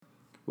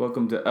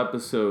Welcome to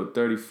episode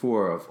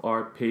 34 of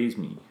Art Pays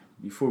Me.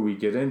 Before we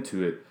get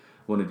into it,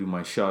 I want to do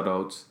my shout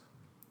outs.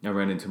 I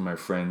ran into my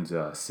friends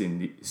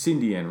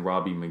Cindy and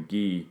Robbie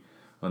McGee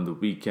on the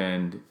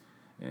weekend,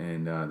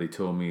 and they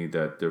told me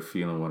that they're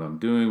feeling what I'm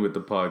doing with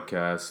the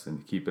podcast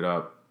and keep it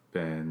up,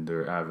 and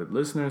they're avid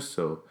listeners.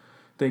 So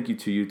thank you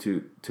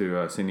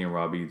to Cindy and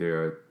Robbie.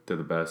 They're the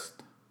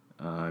best.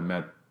 I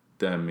met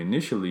them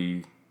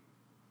initially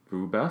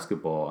through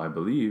basketball, I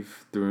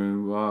believe,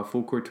 through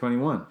Full Court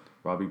 21.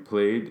 Robbie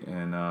played,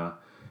 and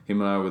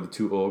him and I were the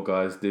two old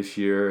guys this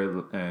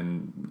year.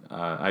 And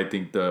I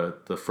think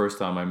the first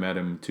time I met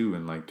him too,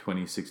 in like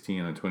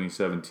 2016 and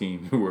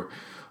 2017, we were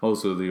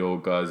also the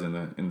old guys in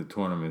the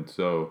tournament.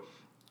 So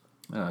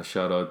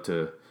shout out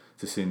to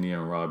Cindy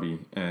and Robbie,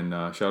 and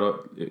shout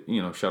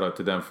out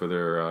to them for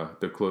their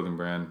clothing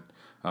brand,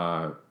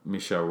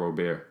 Michel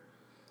Robert.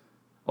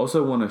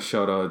 Also want to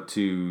shout out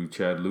to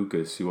Chad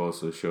Lucas, who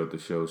also showed the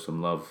show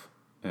some love.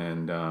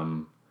 And,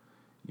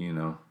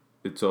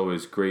 it's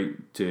always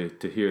great to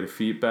hear the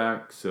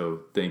feedback.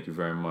 So thank you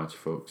very much,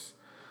 folks.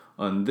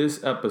 On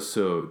this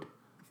episode,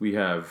 we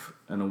have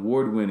an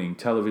award-winning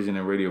television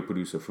and radio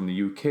producer from the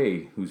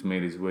UK who's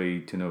made his way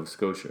to Nova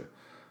Scotia.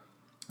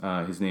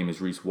 His name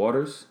is Rhys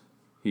Waters.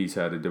 He's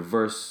had a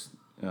diverse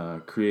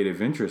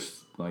creative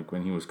interest, like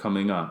when he was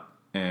coming up.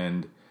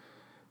 And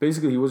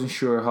basically, he wasn't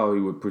sure how he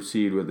would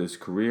proceed with his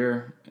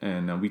career,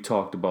 and we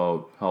talked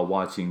about how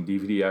watching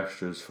DVD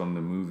extras from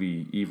the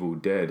movie Evil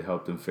Dead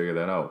helped him figure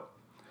that out,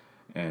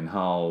 and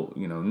how,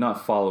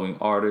 not following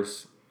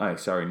others, and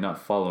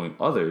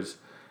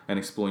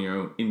exploring your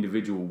own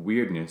individual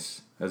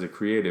weirdness as a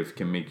creative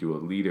can make you a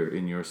leader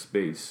in your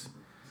space.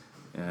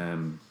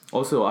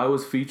 Also, I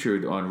was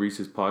featured on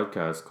Rhys's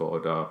podcast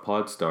called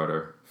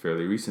Podstarter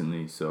fairly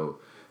recently, so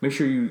make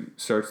sure you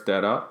search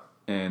that up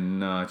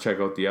and check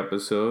out the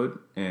episode.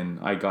 And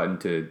I got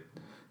into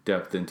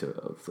depth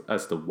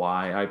as to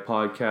why I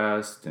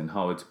podcast and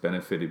how it's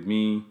benefited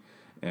me.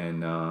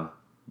 And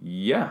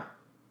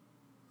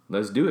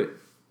let's do it.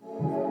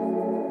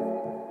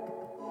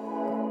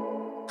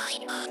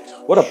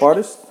 What up,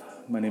 artists?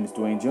 My name is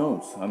Dwayne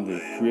Jones. I'm the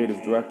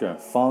creative director and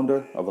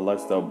founder of a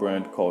lifestyle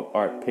brand called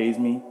Art Pays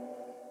Me.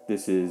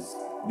 This is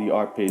the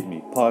Art Pays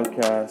Me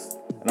podcast,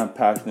 and I'm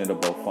passionate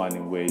about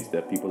finding ways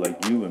that people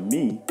like you and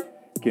me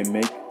can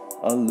make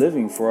a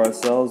living for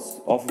ourselves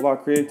off of our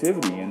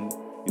creativity, and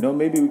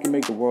maybe we can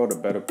make the world a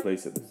better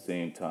place at the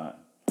same time.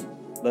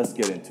 Let's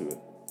get into it.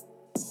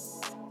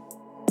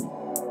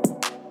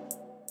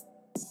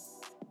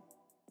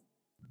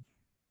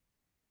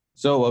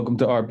 So welcome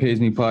to Art Pays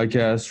Me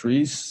podcast,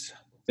 Rhys.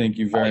 Thank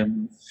you very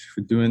much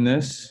for doing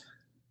this.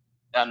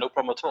 Yeah, no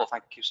problem at all.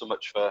 Thank you so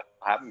much for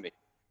having me.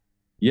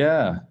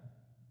 Yeah.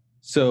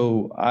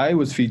 So I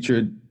was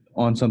featured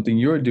on something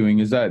you're doing.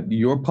 Is that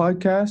your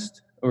podcast?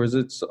 Or is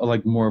it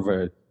like more of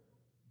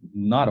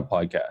not a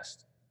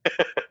podcast?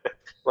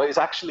 Well, it's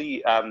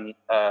actually a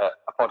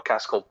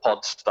podcast called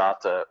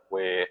Podstarter,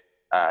 where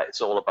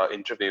it's all about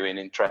interviewing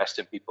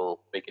interesting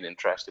people, making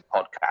interesting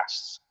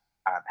podcasts,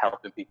 and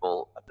helping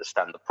people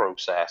understand the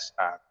process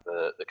and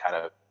the kind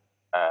of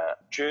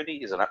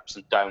journeys and ups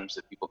and downs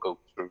that people go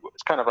through.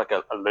 It's kind of like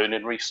a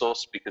learning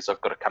resource, because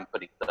I've got a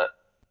company that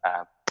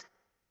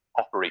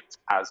operates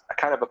as a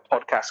kind of a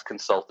podcast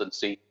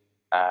consultancy.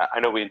 I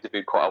know we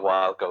interviewed quite a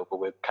while ago, but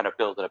we're kind of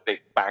building a big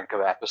bank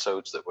of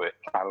episodes that we're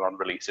planning on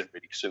releasing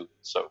really soon.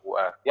 So,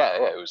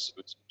 it was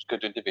a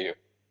good interview.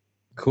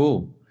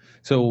 Cool.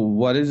 So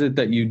what is it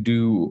that you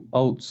do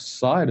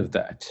outside of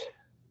that?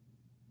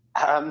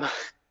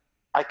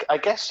 I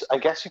guess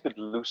you could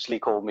loosely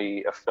call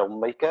me a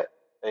filmmaker,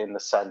 in the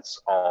sense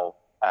of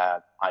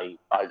I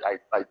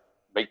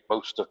make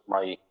most of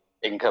my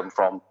income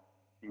from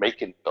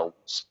making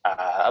films.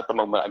 At the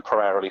moment, I'm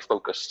primarily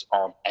focused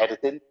on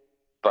editing.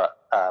 But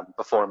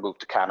before I moved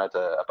to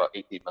Canada about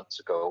 18 months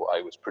ago,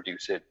 I was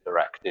producing,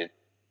 directing,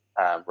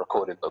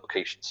 recording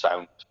location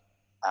sound,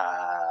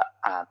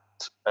 and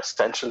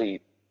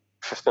essentially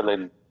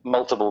fulfilling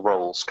multiple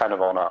roles, kind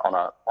of on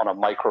a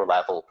micro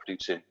level,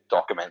 producing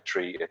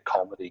documentary and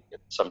comedy,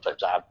 and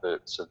sometimes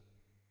adverts and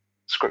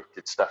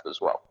scripted stuff as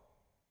well.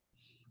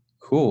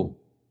 Cool.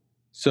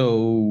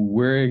 So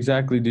where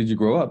exactly did you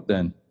grow up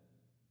then?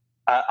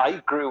 I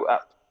grew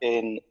up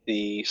in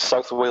the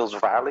South Wales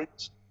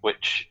Valleys,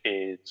 which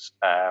is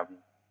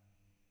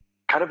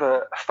kind of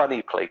a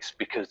funny place,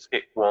 because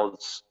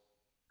it's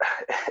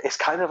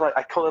kind of like,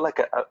 I call it like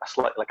a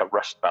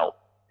rust belt,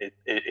 in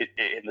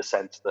the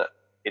sense that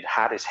it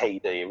had its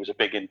heyday. It was a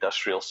big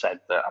industrial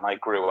center, and I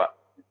grew up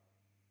in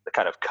the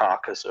kind of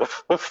carcass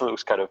of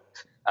those kind of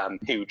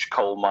huge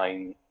coal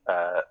mine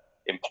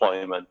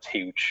employment,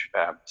 huge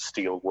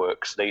steel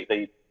works.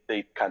 They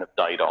kind of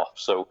died off.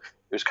 So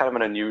it was kind of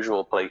an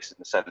unusual place in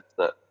the sense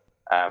that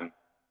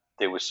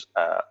there was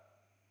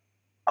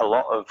a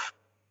lot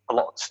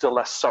still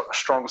less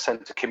strong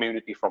sense of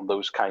community from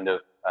those kind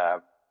of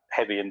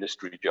heavy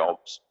industry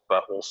jobs,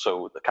 but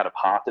also the kind of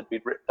heart had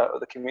been ripped out of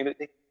the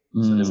community.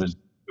 So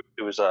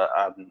there was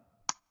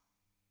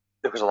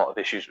a lot of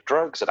issues with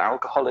drugs and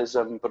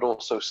alcoholism, but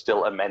also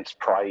still immense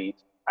pride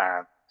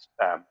and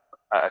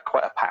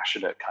quite a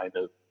passionate kind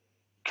of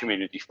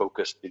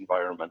community-focused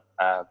environment.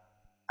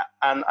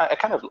 And I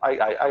kind of,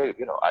 I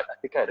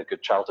think I had a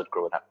good childhood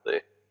growing up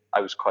there.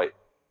 I was quite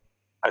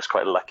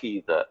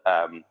lucky that,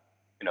 I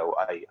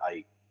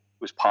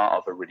was part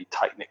of a really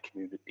tight-knit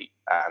community,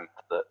 and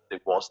that there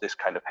was this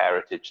kind of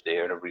heritage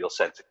there and a real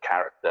sense of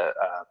character.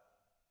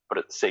 But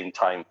at the same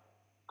time,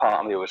 part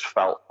of me always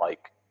felt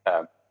like,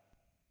 I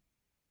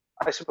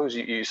suppose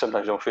you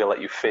sometimes don't feel like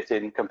you fit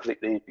in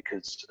completely,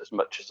 because as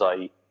much as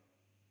I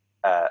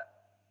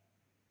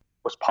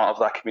was part of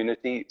that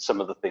community,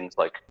 some of the things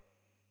like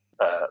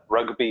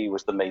rugby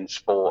was the main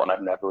sport, and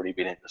I've never really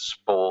been into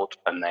sport.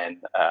 And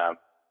then a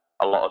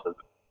lot of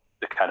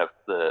the kind of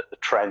the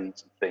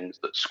trends and things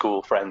that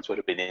school friends would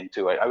have been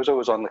into, I was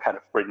always on the kind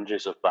of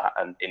fringes of that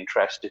and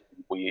interested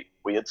in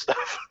weird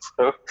stuff.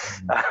 So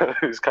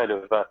it was kind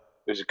of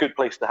it was a good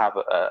place to have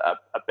a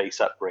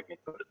base upbringing,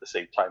 but at the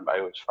same time, I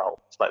always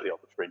felt slightly on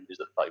the fringes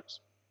at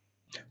times.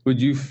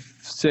 Would you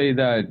say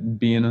that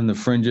being on the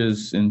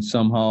fringes and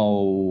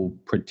somehow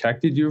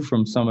protected you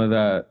from some of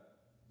the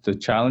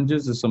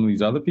challenges that some of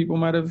these other people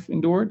might have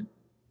endured?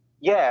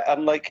 Yeah,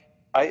 and like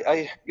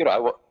we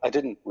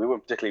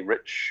weren't particularly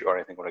rich or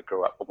anything when I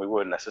grew up, but we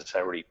weren't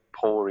necessarily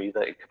poor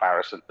either in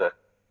comparison to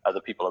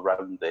other people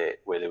around there,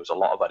 where there was a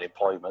lot of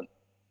unemployment.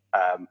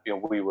 I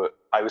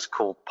was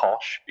called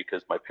posh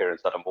because my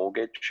parents had a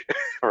mortgage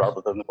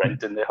rather than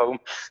rent in their home.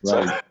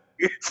 Right.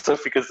 So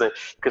because they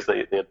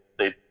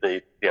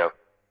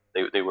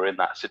were in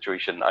that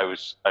situation, I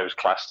was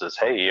classed as,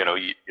 hey,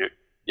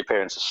 your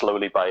parents are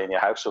slowly buying your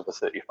house over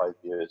 35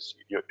 years.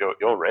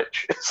 You're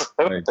rich. So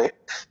Right.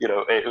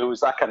 it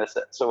was that kind of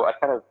set. So I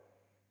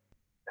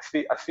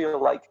feel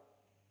like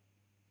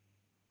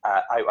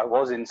I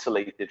was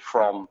insulated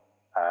from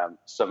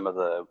some of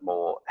the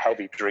more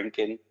heavy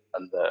drinking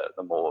and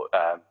the more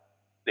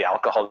the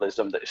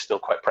alcoholism that is still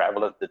quite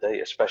prevalent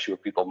today, especially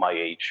with people my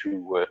age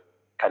who were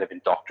kind of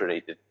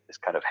indoctrinated this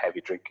kind of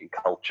heavy drinking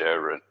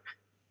culture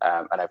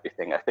and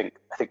everything. I think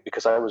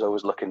because I was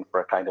always looking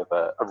for a kind of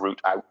a route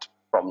out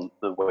from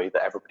the way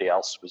that everybody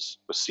else was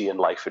seeing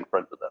life in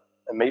front of them,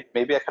 and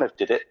maybe I kind of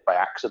did it by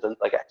accident,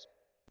 I guess.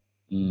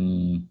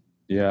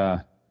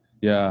 Yeah.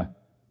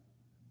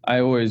 I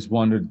always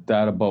wondered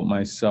that about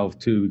myself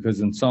too,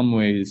 because in some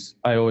ways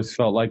I always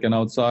felt like an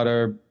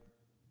outsider,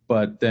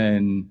 but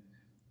then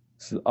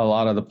a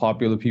lot of the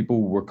popular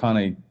people were kind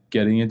of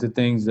getting into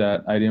things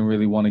that I didn't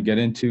really want to get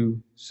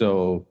into.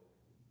 So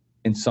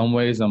in some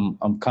ways I'm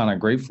kind of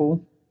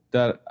grateful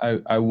that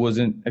I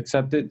wasn't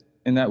accepted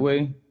in that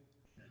way.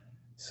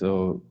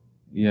 So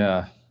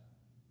yeah.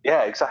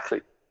 Yeah,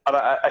 exactly. And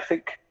I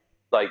think,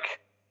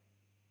 like,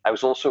 I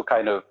was also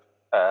kind of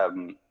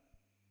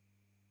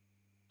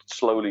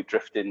slowly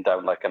drifting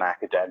down like an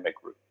academic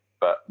route,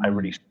 but I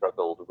really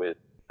struggled with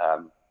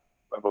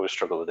I've always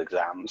struggled with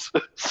exams.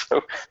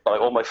 So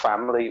like all my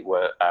family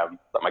were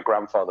like, my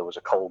grandfather was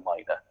a coal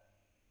miner,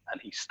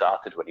 and he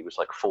started when he was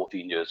like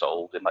 14 years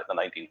old in like the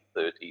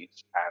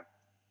 1930s,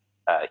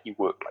 and he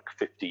worked like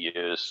 50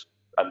 years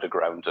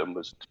underground and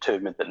was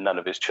determined that none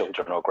of his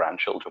children or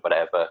grandchildren would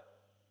ever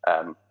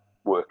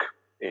work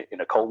in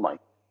a coal mine.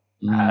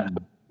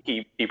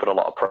 He put a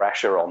lot of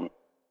pressure on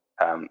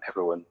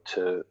everyone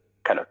to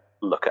kind of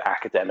look at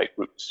academic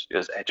routes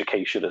as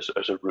education as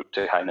a route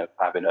to kind of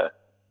having a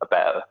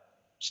better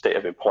state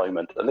of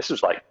employment. And this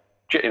was like,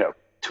 a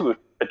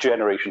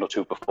generation or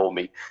two before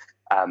me.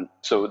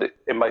 So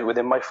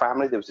within my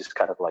family, there was this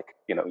kind of like,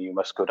 you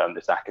must go down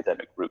this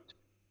academic route.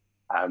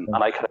 And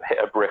I kind of hit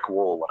a brick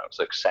wall when I was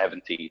like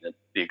 17, and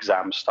the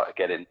exams started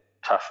getting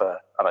tougher,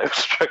 and I was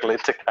struggling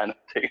to kind of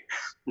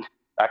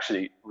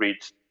actually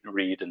read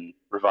and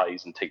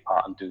revise and take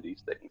part and do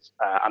these things.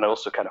 And I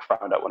also kind of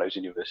found out when I was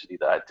in university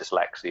that I had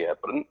dyslexia,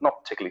 but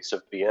not particularly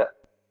severe.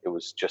 It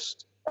was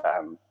just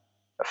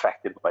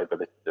affected my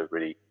ability to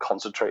really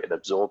concentrate and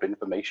absorb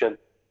information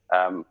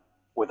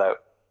without,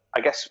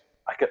 I guess,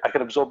 I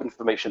can absorb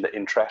information that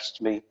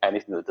interests me.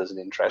 Anything that doesn't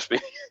interest me,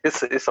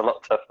 it's a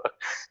lot tougher.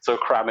 So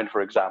cramming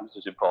for exams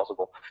is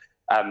impossible.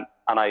 And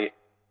I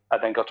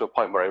then got to a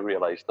point where I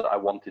realized that I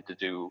wanted to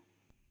do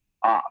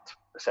art,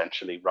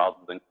 essentially, rather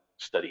than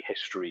study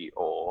history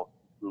or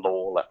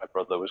law like my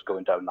brother was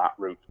going down that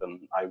route.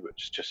 And I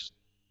was just,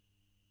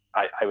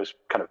 I was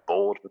kind of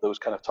bored with those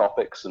kind of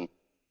topics, and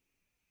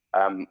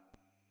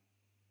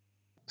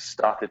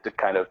started to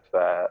kind of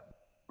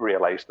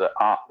realize that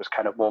art was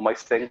kind of more my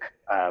thing,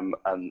 and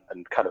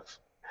kind of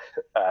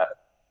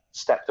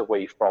stepped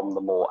away from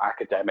the more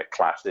academic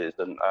classes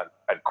and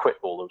quit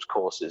all those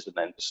courses, and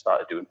then just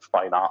started doing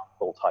fine art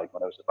full time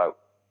when I was about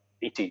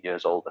 18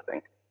 years old, I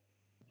think.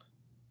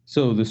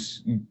 So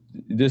this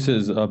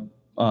is a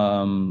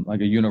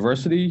like a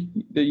university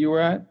that you were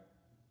at?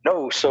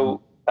 No,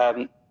 so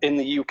in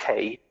the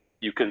UK,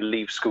 you can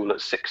leave school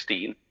at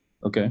 16.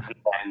 Okay. And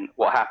then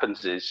what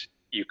happens is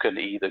you can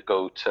either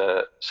go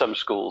to, some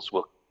schools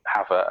will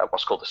have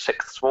what's called a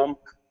sixth form,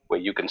 where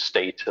you can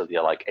stay till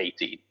you're like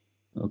 18.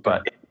 Okay.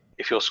 But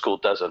if your school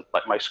doesn't,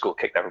 like my school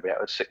kicked everybody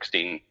out at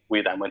 16,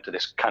 we then went to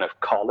this kind of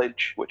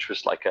college, which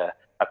was like a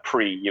a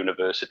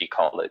pre-university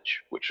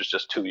college, which was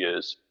just 2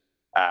 years,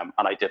 and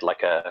I did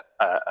like a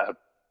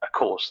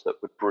course that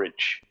would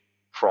bridge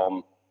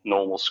from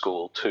normal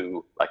school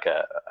to like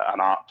an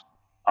art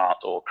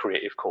or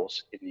creative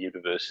course in the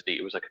university.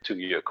 It was like a 2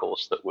 year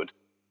course that would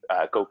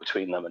go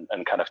between them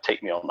and kind of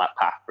take me on that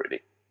path, really.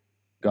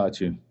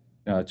 Got you.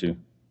 Got you.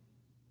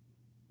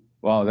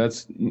 Wow,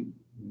 that's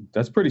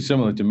pretty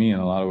similar to me in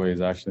a lot of ways,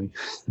 actually.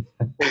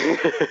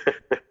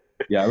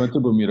 Yeah, I went to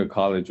Bermuda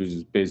College, which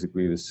is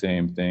basically the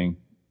same thing,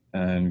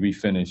 and we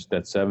finished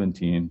at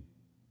 17.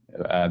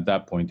 At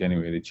that point,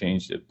 anyway, they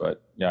changed it,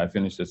 but yeah, I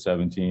finished at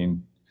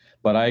 17.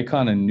 But I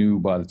kind of knew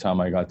by the time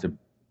I got to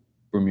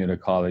Bermuda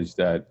College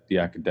that the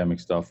academic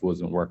stuff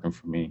wasn't working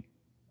for me,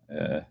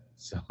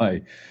 so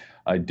I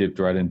dipped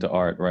right into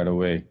art right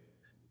away.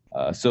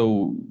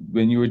 So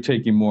when you were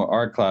taking more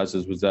art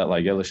classes, was that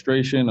like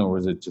illustration, or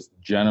was it just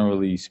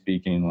generally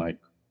speaking, like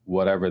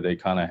whatever they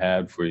kind of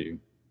had for you?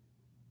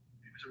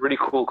 It was a really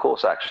cool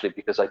course actually,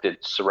 because I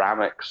did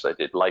ceramics, I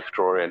did life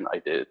drawing, I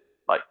did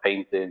like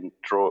painting,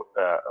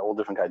 all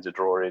different kinds of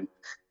drawing.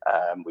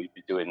 We'd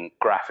be doing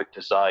graphic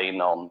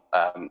design on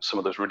some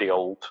of those really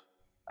old.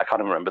 I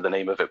can't remember the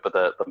name of it, but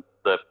the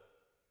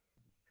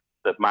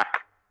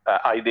Mac,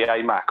 the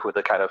iMac with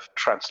the kind of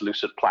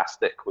translucent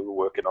plastic we were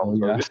working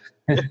on. Oh,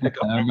 yeah.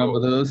 I remember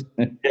those.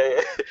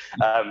 Yeah.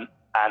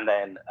 And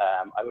then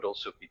I would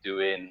also be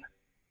doing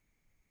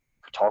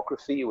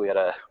photography. We had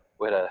a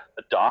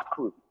dark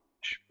room,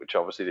 which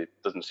obviously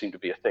doesn't seem to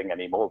be a thing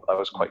anymore, but that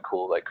was quite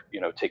cool. Like,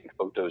 taking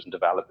photos and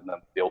developing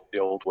them the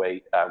old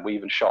way. We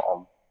even shot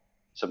on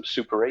some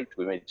Super 8.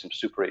 We made some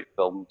Super 8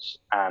 films,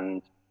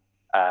 and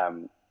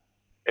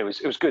it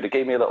was good. It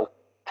gave me a little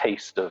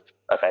taste of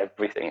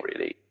everything,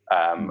 really,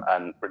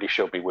 and really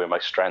showed me where my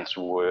strengths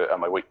were and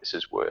my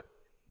weaknesses were.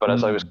 But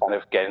as I was kind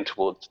of getting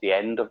towards the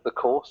end of the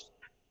course,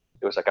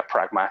 there was like a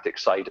pragmatic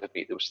side of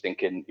me that was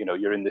thinking,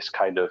 you're in this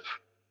kind of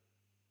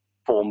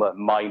former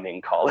mining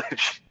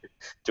college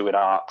doing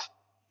art,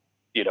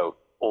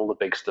 all the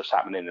big stuff's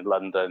happening in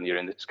London. You're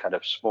in this kind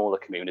of smaller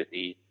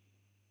community.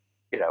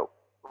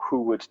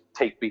 Who would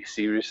take me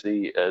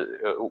seriously?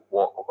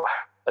 What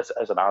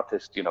as an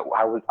artist?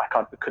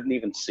 I couldn't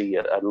even see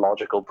a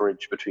logical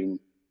bridge between,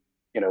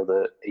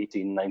 the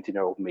 18,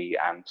 19-year-old me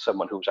and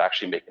someone who's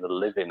actually making a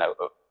living out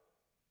of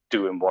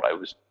doing what I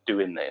was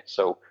doing there.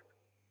 So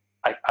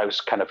I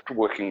was kind of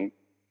working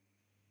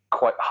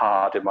quite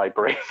hard in my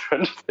brain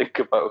trying to think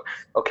about,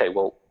 okay,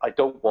 well, I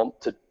don't want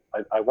to.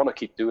 I want to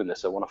keep doing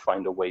this. I want to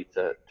find a way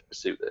to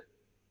pursue this.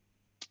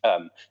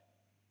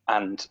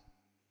 And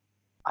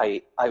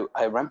I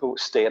remember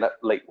staying up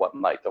late one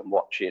night and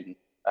watching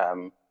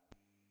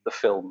the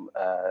film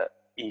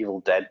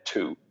Evil Dead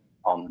 2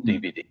 on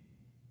DVD,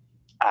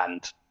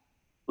 and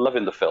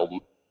loving the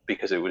film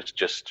because it was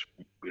just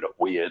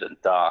weird and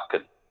dark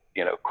and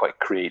quite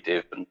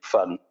creative and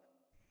fun.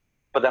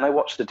 But then I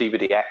watched the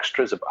DVD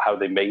extras about how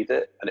they made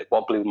it, and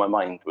what blew my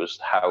mind was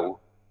how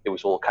it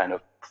was all kind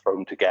of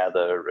thrown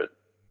together, and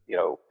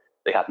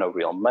they had no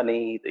real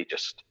money. They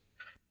just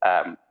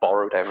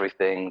borrowed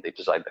everything. They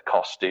designed the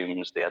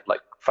costumes. They had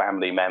like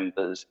family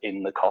members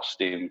in the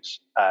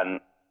costumes, and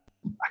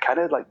I kind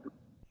of I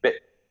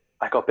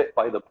got bit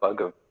by the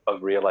bug of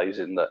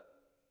realizing that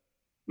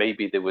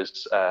maybe there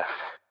was not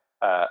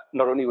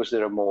only was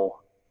there a more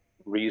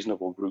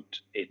reasonable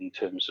route in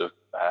terms of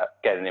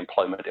getting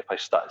employment if I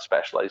started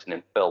specializing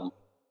in film,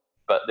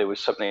 but there was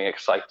something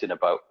exciting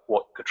about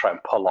what you could try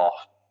and pull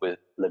off with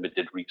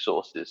limited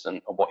resources,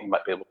 and what you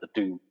might be able to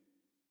do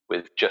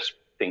with just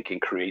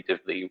thinking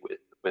creatively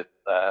with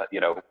the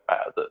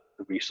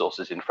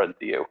resources in front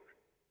of you.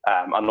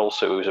 And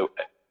also, it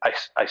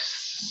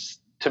was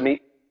to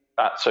me,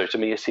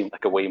 it seemed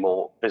like a way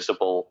more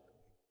visible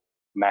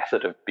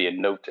method of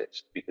being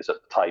noticed, because at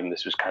the time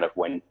this was kind of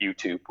when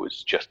YouTube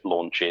was just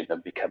launching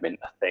and becoming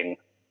a thing,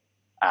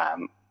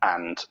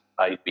 and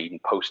I'd been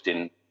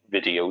posting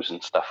videos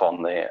and stuff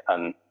on there,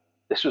 and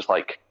this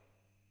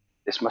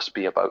must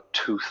be about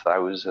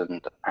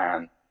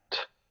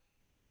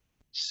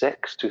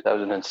 2006,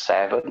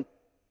 2007,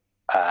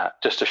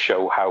 just to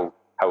show how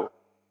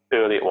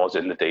early it was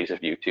in the days of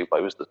YouTube. I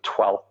was the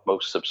 12th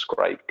most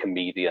subscribed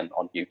comedian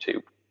on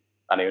YouTube,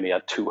 and I only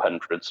had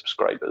 200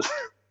 subscribers.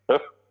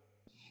 But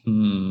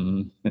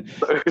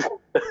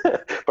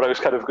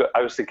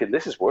I was thinking,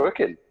 this is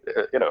working.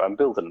 I'm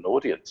building an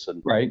audience,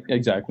 and right,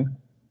 exactly.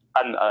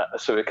 And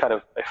so it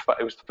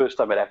was the first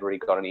time I'd ever really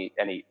got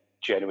any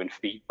genuine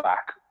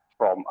feedback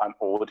from an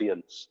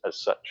audience as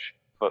such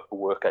for the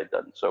work I'd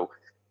done. So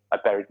I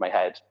buried my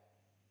head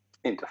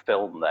into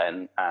film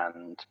then,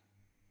 and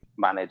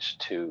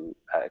managed to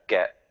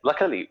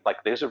luckily,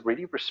 there's a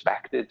really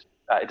respected,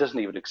 it doesn't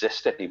even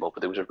exist anymore,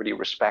 but there was a really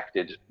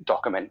respected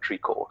documentary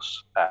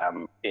course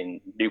in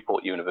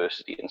Newport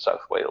University in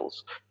South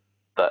Wales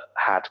that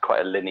had quite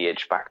a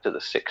lineage back to the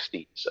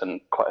 60s, and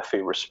quite a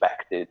few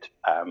respected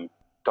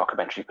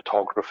documentary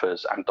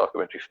photographers and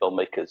documentary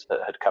filmmakers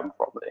that had come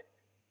from there.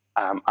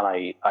 And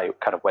I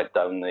kind of went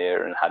down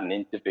there and had an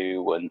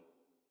interview, and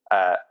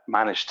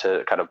managed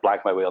to kind of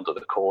blag my way onto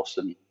the course,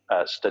 and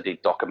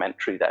studied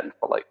documentary then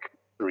for like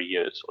 3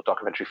 years, or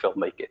documentary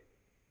filmmaking,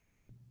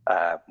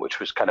 which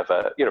was kind of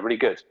really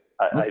good.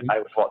 Okay. I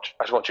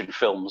was watching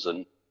films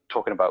and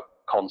talking about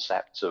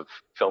concepts of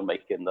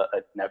filmmaking that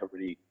I'd never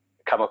really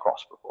come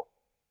across before.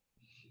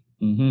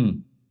 Mm-hmm.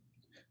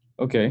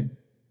 Okay.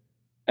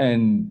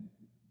 And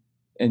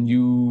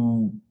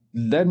you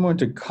led more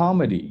into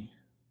comedy.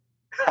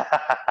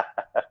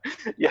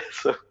 Yeah,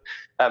 so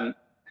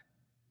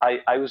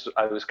I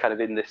was kind of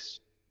in this.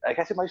 I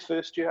guess in my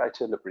first year, I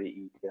turned up really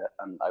eager,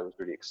 and I was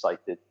really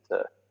excited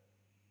to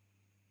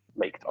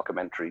make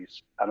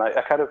documentaries. And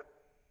I kind of,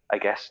 I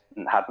guess,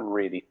 hadn't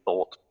really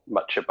thought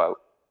much about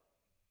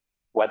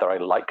whether I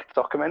liked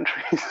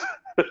documentaries.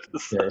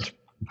 Sure.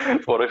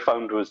 What I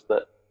found was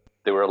that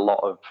there were a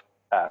lot of,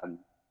 and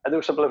there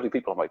were some lovely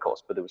people on my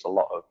course, but there was a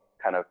lot of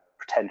kind of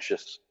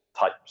pretentious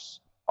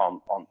types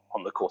on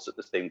the course at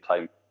the same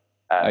time.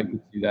 I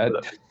can see that.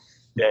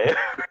 Yeah,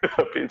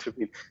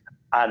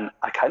 and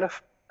I kind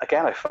of,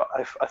 again, I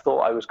thought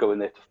I was going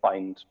there to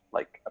find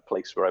like a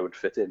place where I would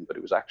fit in, but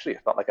it was actually,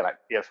 it felt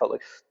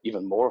like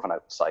even more of an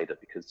outsider,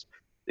 because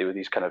they were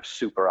these kind of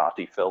super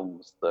arty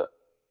films that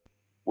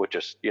were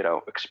just,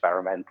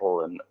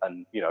 experimental, and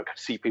I could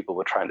see people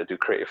were trying to do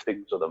creative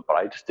things with them, but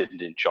I just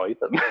didn't enjoy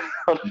them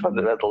on a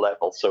fundamental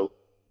level. So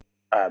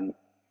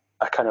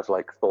I kind of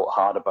like thought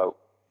hard about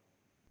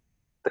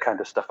the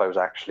kind of stuff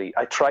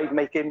I tried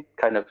making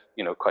kind of,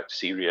 quite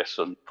serious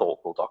and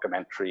thoughtful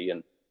documentary,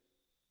 and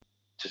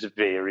just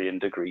varying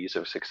degrees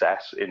of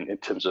success in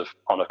terms of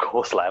on a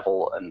course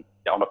level and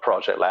on a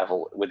project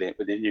level within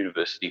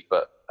university.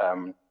 But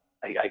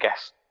I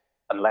guess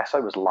unless I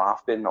was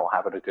laughing or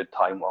having a good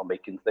time while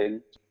making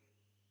things,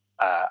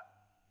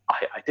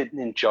 I didn't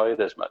enjoy it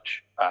as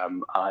much.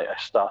 I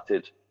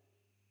started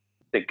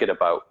thinking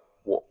about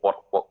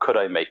what could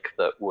I make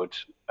that would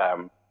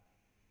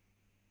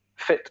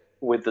fit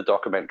with the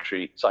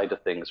documentary side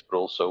of things, but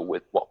also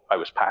with what I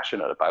was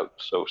passionate about.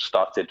 So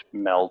started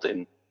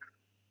melding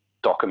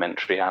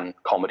documentary and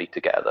comedy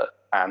together.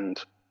 And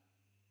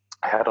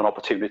I had an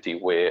opportunity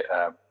where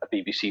a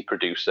BBC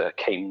producer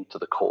came to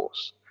the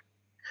course,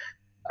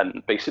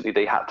 and basically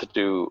they had to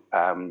do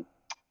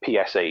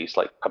PSAs,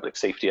 like public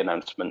safety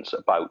announcements,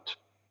 about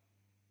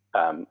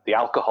the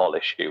alcohol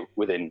issue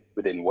within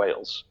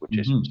Wales, which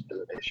is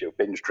still an issue.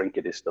 Binge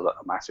drinking is still a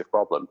massive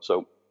problem.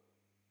 So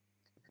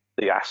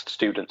they asked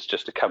students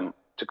just to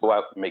go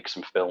out and make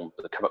some film,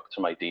 to come up with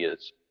some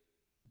ideas,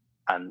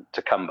 and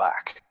to come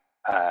back.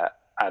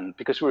 And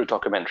because we were a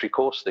documentary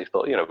course, they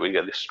thought, we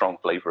get this strong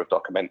flavor of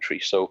documentary.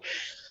 So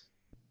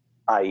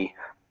a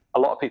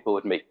lot of people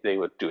would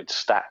do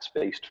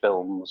stats-based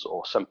films,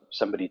 or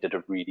somebody did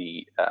a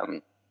really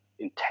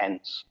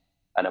intense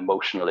and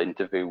emotional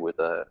interview with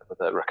a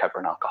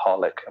recovering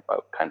alcoholic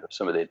about kind of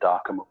some of their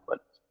darker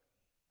moments.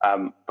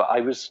 But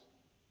I was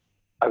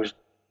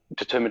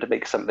determined to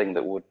make something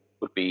that would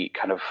be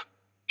kind of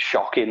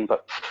shocking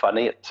but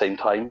funny at the same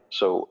time.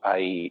 So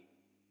I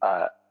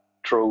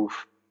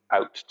drove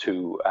out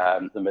to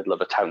the middle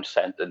of a town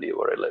centre near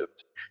where I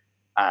lived.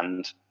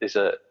 And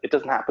it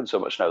doesn't happen so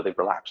much now, they've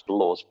relaxed the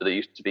laws, but there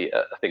used to be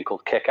a thing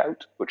called kick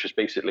out, which is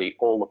basically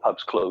all the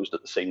pubs closed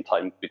at the same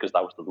time because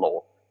that was the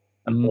law.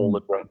 And all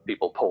the drunk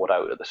people poured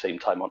out at the same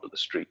time onto the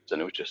streets,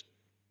 and it was just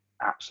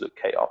absolute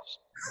chaos.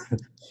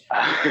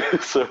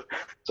 So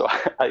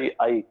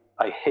I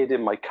hid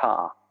in my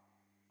car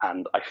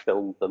and I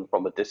filmed them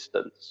from a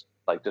distance,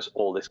 like just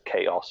all this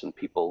chaos and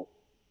people,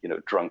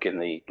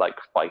 drunkenly like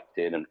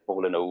fighting and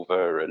falling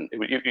over, and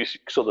you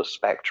saw the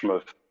spectrum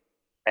of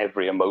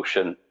every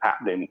emotion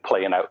happening,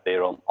 playing out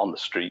there on the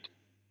street.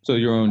 So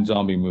your own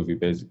zombie movie,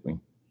 basically.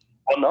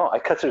 Oh no, I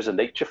cut it as a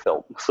nature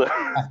film. So.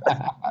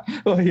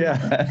 Oh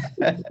yeah.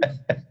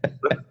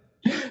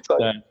 So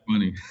that's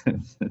funny.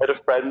 I had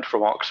a friend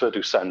from Oxford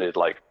who sounded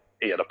like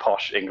he had a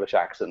posh English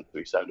accent, so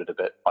he sounded a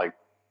bit like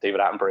David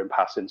Attenborough in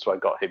passing. So I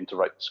got him to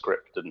write the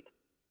script, and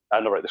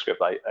not write the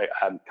script. I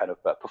kind of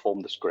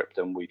performed the script,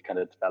 and we kind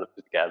of developed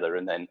it together,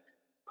 and then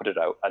put it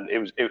out. And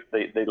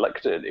they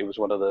liked it. It was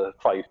one of the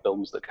 5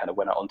 films that kind of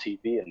went out on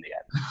TV in the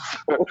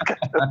end.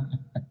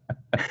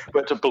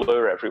 But to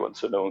blur everyone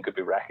so no one could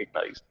be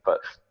recognised. But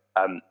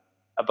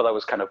that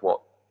was kind of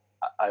what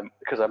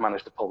because I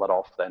managed to pull that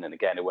off then, and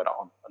again it went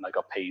on, and I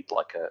got paid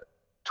like a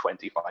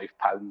 £25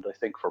 I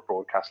think for a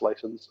broadcast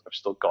license. I've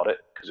still got it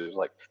because it was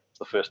like it's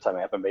the first time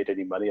I ever made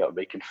any money out of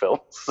making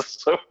films.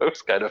 So it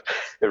was kind of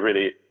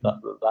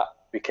that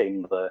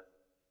became the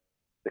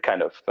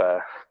kind of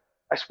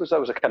I suppose that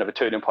was a kind of a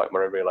turning point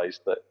where I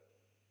realised that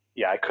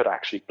I could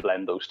actually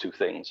blend those two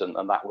things, and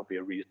that would be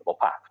a reasonable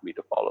path for me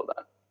to follow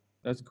then.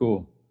 That's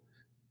cool.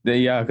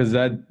 Because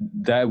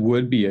that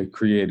would be a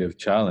creative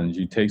challenge.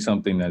 You take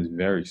something that's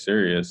very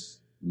serious,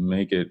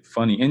 make it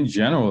funny. In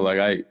general,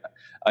 like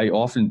I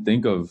often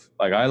think of,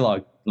 like, I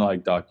like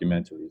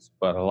documentaries,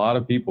 but a lot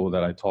of people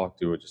that I talk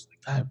to are just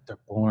like, they're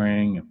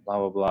boring and blah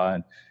blah blah.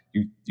 And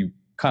you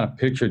kind of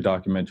picture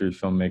documentary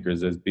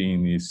filmmakers as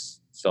being these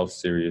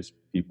self-serious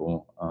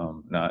people,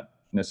 not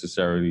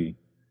necessarily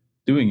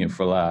doing it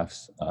for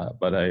laughs.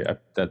 But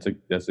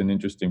that's an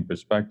interesting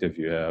perspective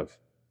you have.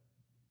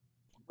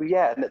 But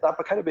yeah, and that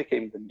kind of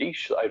became the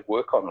niche that I'd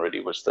work on.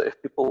 Really, was that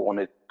if people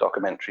wanted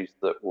documentaries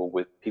that were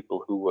with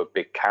people who were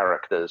big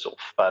characters or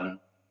fun,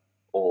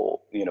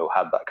 or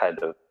had that kind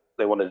of,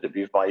 they wanted it to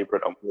be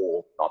vibrant and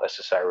warm, not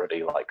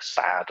necessarily like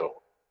sad or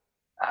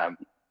um,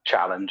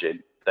 challenging,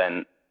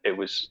 then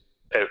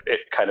it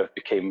kind of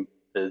became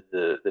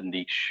the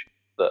niche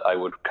that I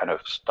would kind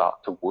of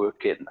start to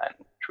work in then,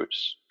 which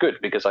was good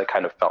because I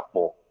kind of felt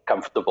more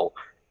comfortable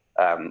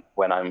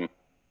when I'm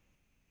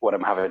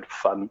having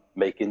fun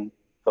making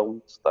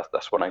films.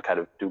 That's when I kind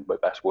of do my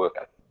best work.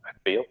 I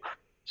feel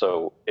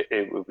so.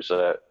 It was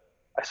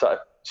I started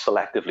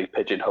selectively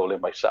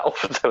pigeonholing myself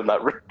down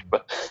that route,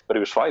 but it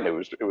was fine. It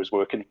was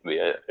working for me.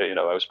 I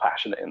was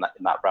passionate in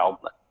that realm.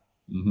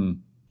 Hmm.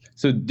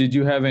 So, did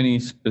you have any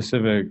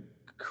specific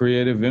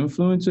creative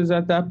influences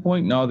at that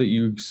point? Now that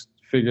you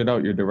figured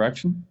out your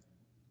direction?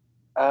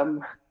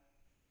 Um,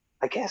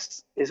 I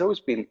guess it's always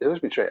been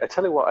straight. I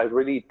tell you what, I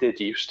really did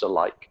used to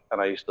like, and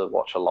I used to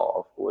watch a lot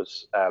of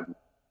was,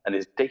 and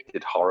it's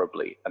dated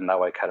horribly. And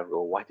now I kind of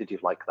go, why did you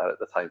like that at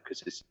the time?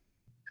 Because it's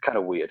kind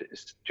of weird. Do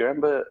you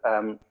remember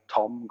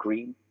Tom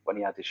Green when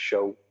he had his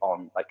show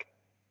on like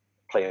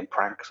playing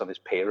pranks on his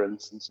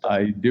parents and stuff?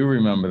 I do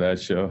remember that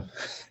show.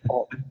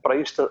 Oh, but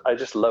I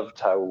just loved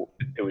how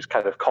it was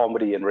kind of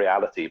comedy and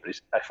reality. But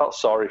I felt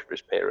sorry for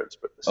his parents,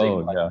 but at the same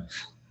Oh time,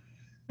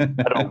 yeah.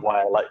 I don't know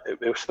why I liked it.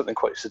 There was something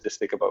quite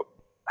sadistic about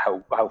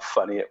how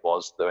funny it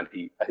was. Though, and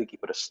I think he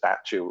put a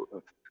statue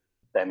of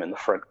them in the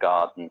front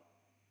garden,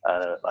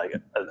 like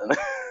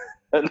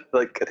and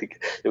like I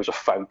think there was a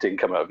fountain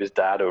coming out of his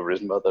dad over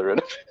his mother,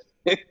 and,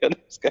 and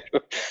it's kind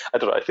of, I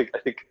don't know. I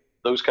think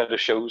those kind of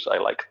shows I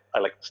like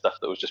stuff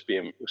that was just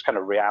it was kind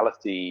of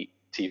reality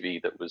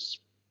TV that was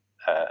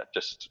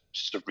just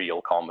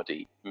surreal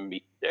comedy,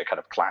 kind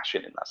of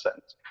clashing in that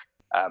sense.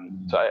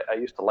 So I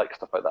used to like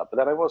stuff like that. But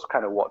then I was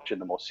kind of watching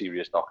the more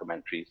serious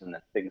documentaries, and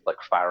then things like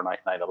Fahrenheit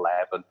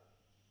 9/11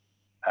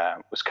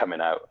 was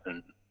coming out,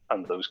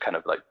 and those kind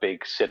of like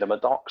big cinema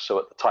docs. So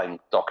at the time,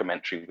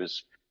 documentary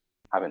was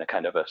having a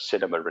kind of a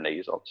cinema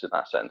renaissance in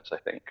that sense, I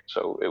think.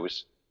 So it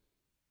was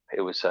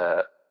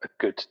a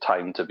good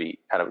time to be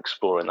kind of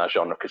exploring that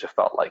genre because it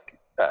felt like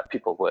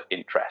people were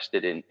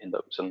interested in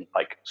those. And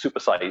like Super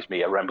Size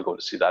Me, I remember going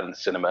to see that in the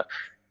cinema.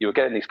 You were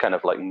getting these kind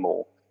of like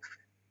more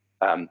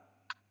um,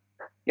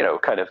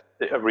 kind of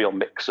a real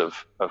mix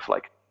of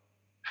like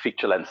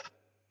feature length,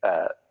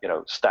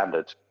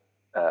 standard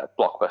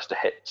blockbuster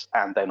hits,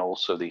 and then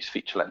also these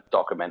feature length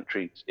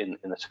documentaries in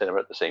the cinema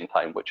at the same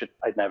time, which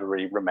I'd never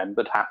really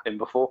remembered happening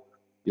before,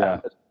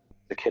 Yeah. as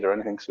a kid or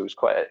anything. So it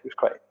was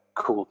quite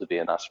cool to be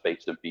in that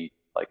space and be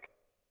like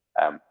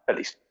at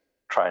least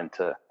trying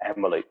to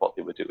emulate what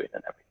they were doing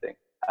and everything.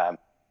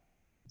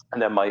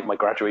 And then my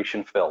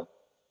graduation film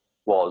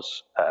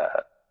was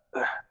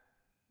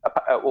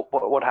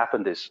what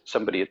happened is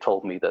somebody had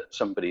told me that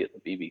somebody at the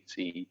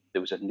BBC,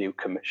 there was a new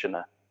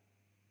commissioner,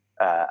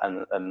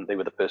 and they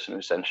were the person who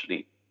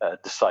essentially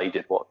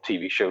decided what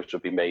TV shows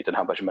would be made and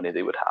how much money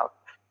they would have,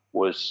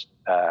 was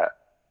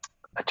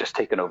had just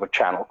taken over a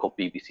channel called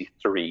BBC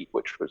Three,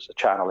 which was a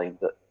channel aimed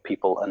at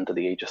people under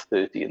the age of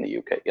 30 in the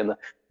UK. And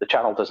the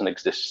channel doesn't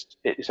exist.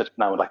 It's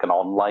now like an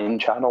online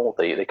channel.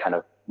 They kind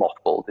of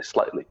mothballed this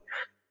slightly.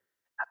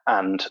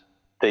 And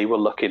they were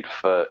looking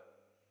for,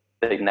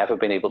 they'd never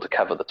been able to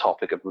cover the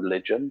topic of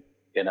religion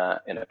in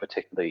a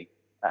particularly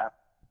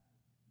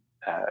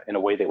in a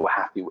way they were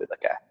happy with, I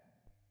guess.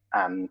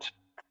 And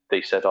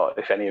they said, "Oh,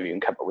 if any of you can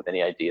come up with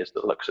any ideas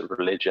that looks at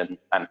religion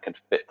and can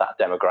fit that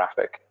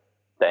demographic,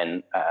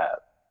 then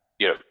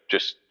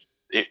just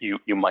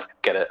you might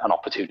get an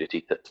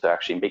opportunity to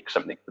actually make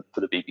something for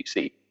the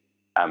BBC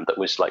that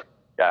was like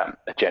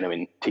a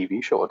genuine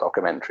TV show or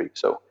documentary."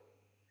 So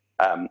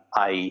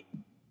I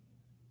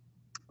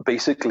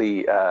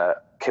basically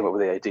came up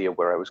with the idea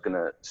where I was going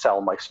to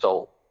sell my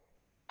soul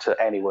to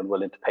anyone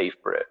willing to pay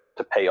for it,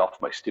 to pay off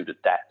my student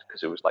debt,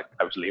 because it was like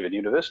I was leaving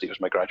university. It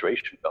was my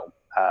graduation film,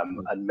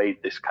 and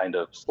made this kind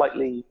of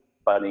slightly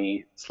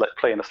funny,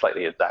 playing a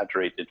slightly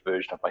exaggerated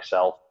version of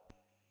myself,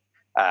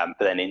 but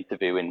then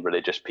interviewing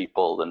religious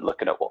people and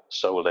looking at what the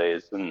soul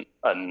is, and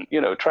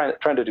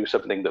trying to do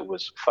something that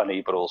was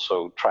funny, but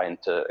also trying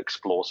to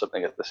explore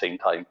something at the same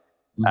time,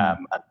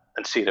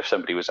 and seeing if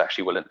somebody was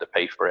actually willing to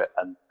pay for it.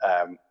 And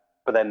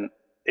but then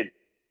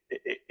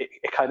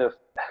it kind of,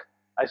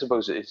 I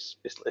suppose it's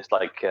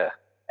like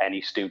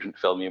any student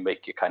film you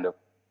make, you kind of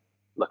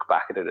look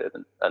back at it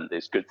and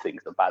there's good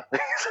things and bad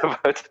things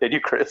about it, and you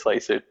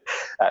criticize it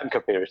and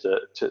compare it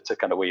to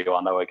kind of where you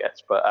are now, I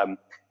guess. But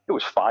it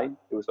was fine.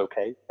 It was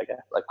okay, I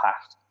guess. I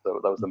passed, so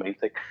that was the main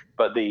thing.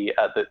 But the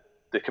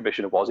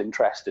commissioner was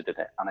interested in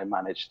it, and I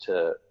managed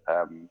to,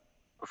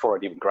 before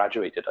I'd even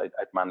graduated,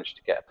 I'd managed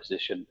to get a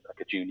position, like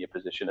a junior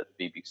position at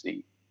the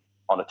BBC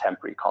on a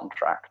temporary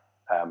contract.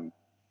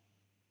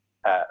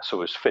 So I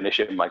was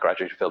finishing my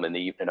graduation film in the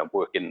evening and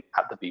working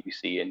at the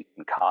BBC in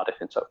Cardiff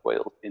in South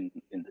Wales in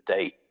the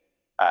day,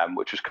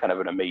 which was kind of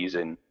an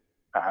amazing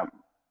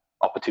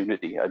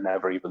opportunity. I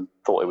never even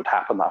thought it would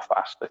happen that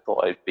fast. I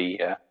thought I'd be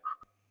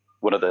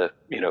one of the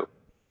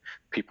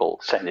people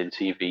sending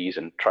CVs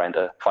and trying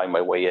to find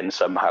my way in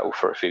somehow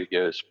for a few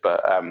years.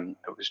 But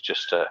it was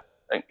just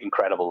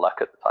incredible luck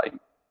at the time.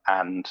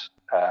 And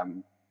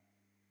I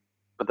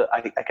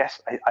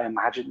guess I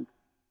imagined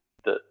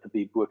that to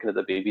be working at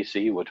the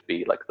BBC would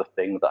be like the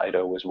thing that I'd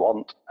always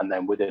want. And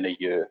then within a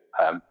year,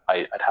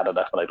 I'd had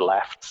enough and I'd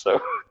left. So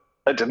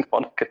I didn't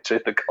want to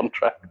continue the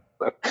contract.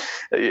 So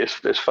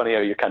it's funny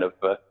how you kind of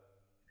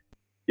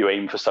you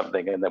aim for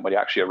something, and then when you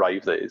actually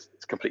arrive there, it's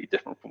completely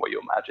different from what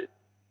you imagine.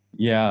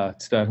 Yeah,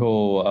 it's that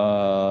whole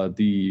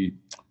the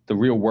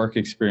real work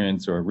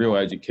experience or real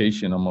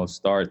education almost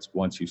starts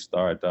once you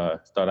start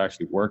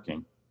actually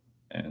working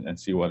and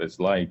see what it's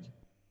like.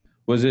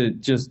 Was it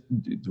just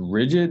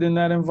rigid in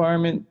that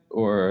environment,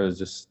 or is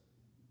just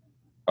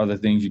other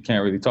things you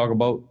can't really talk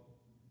about?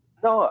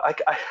 No,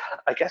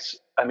 I guess,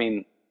 I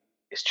mean,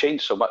 it's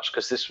changed so much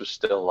because this was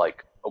still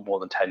like more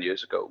than 10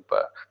 years ago.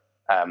 But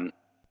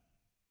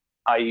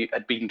I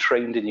had been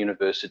trained in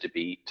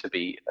university to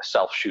be a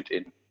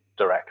self-shooting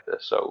director.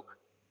 So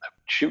I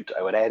would shoot,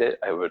 I would edit,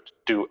 I would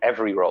do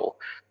every role.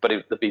 But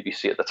the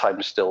BBC at the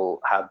time still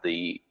had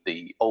the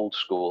old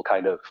school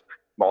kind of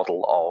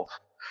model of,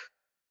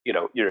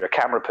 you're a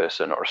camera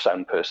person or a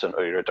sound person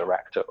or you're a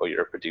director or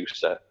you're a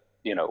producer,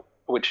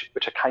 which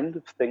I kind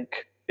of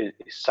think is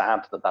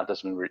sad that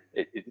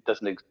it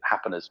doesn't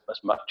happen as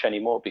much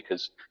anymore,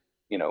 because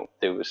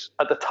there was,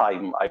 at the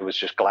time, I was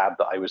just glad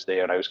that I was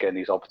there and I was getting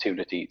these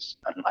opportunities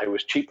and I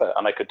was cheaper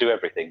and I could do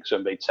everything, so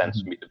it made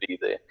sense for me to be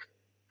there.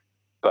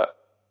 But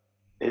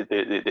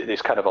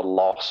there's kind of a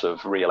loss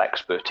of real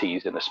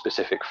expertise in a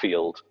specific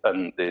field,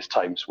 and there's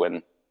times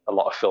when a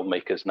lot of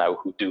filmmakers now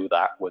who do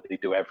that, where they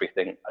do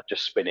everything, are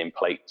just spinning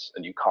plates,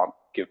 and you can't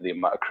give the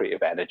amount of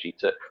creative energy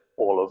to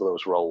all of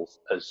those roles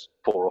as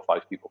 4 or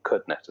 5 people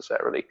could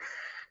necessarily.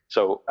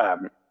 So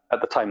at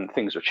the time,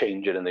 things were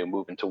changing and they were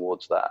moving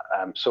towards that.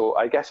 So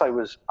I guess I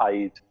was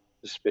eyed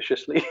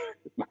suspiciously,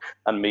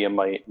 and me and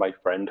my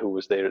friend who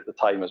was there at the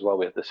time as well,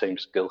 we had the same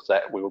skill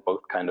set. We were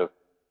both there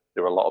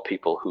were a lot of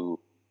people who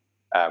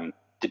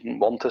didn't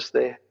want us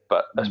there,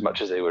 but as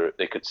much as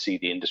they could see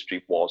the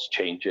industry was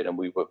changing, and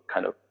we were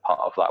kind of part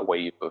of that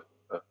wave of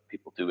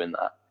people doing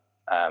that.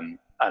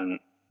 And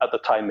at the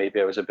time,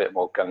 maybe I was a bit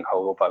more gung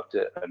ho about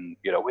it, and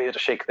we had to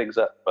shake things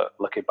up. But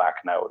looking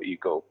back now, you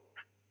go,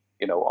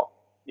 you know what?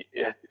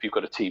 If you've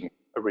got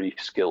a really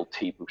skilled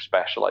team who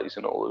specialize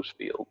in all those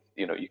fields,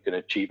 you can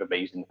achieve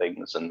amazing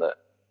things, and that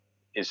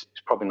is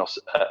probably not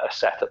a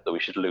setup that we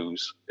should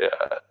lose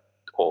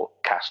or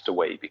cast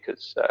away,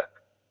 because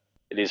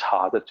it is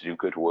harder to do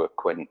good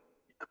work when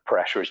the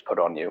pressure is put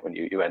on you, when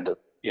you end up,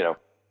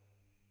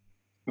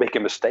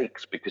 making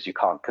mistakes because you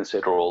can't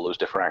consider all those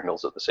different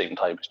angles at the same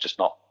time. It's just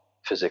not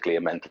physically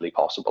and mentally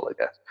possible, I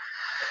guess.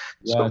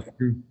 Yeah, that's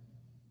true.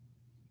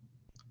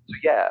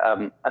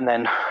 Yeah, and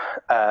then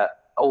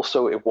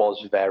also it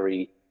was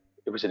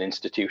an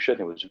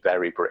institution. It was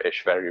very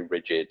British, very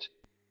rigid.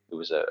 It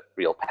was a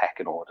real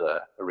pecking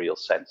order, a real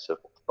sense of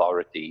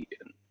authority,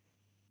 and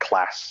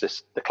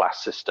the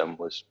class system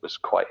was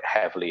quite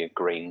heavily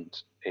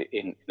ingrained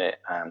in it.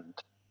 And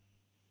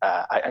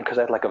because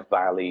I had like a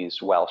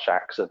Valleys Welsh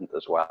accent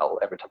as well,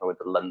 every time I went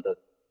to London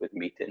with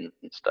meetings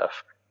and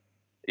stuff,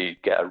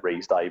 you'd get a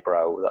raised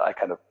eyebrow that I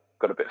kind of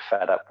got a bit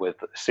fed up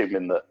with,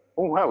 assuming that,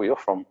 oh wow, you're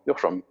from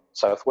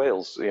South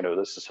Wales,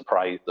 there's a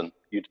surprise, and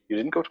you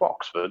didn't go to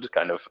Oxford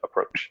kind of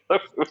approach.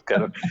 It was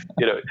kind of,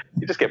 you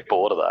just get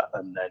bored of that.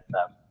 And then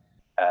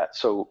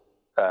so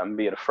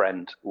me and a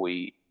friend,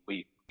 we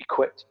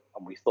quit,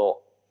 and we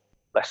thought,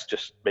 let's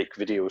just make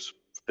videos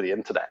for the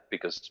internet,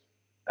 because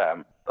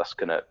that's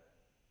gonna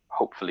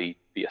hopefully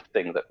be a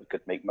thing that we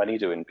could make money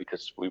doing,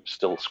 because we were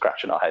still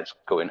scratching our heads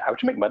going, how do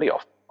you make money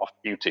off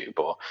YouTube?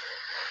 Or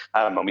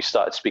and we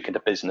started speaking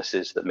to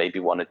businesses that maybe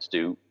wanted to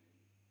do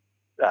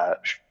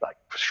like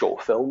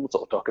short films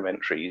or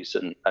documentaries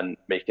and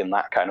making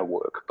that kind of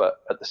work.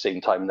 But at the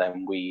same time,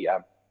 then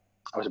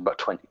I was about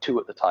 22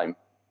 at the time.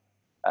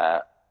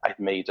 I'd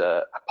made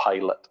a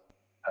pilot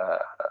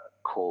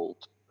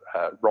called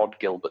Rod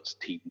Gilbert's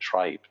Teen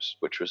Tribes,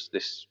 which was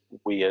this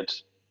weird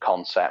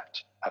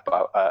concept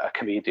about a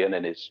comedian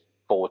in his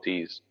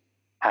 40s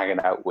hanging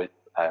out with,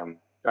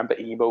 remember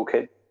Emo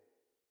Kid?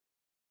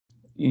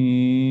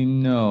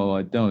 No,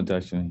 I don't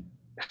actually.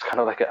 It's kind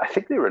of like I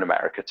think they were in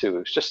America too. It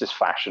was just this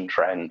fashion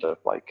trend of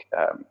like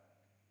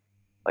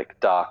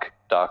dark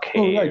hair.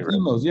 Oh, like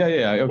emos. Yeah,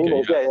 okay.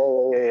 Emos,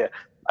 yeah.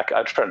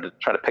 I'm trying to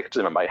picture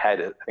them in my head.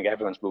 I think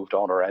everyone's moved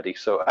on already.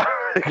 So,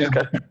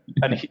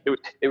 and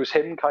it was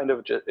him kind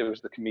of. It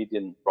was the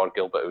comedian Rod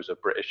Gilbert, who was a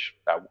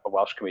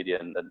Welsh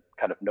comedian and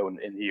kind of known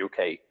in the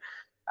UK.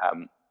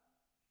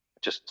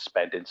 Just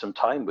spending some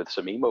time with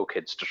some emo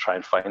kids to try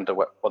and find out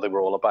what they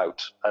were all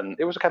about. And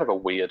it was kind of a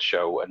weird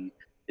show, and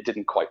it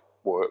didn't quite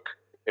work.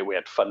 We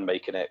had fun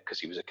making it because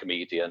he was a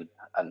comedian,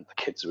 and the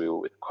kids we were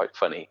with were quite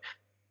funny.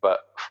 But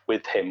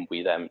with him,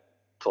 we then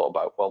thought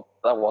about, well,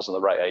 that wasn't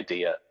the right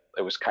idea.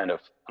 it was kind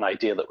of an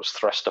idea that was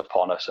thrust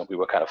upon us, and we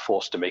were kind of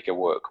forced to make it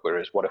work.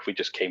 Whereas, what if we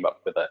just came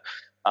up with an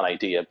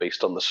idea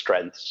based on the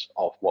strengths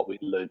of what we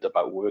learned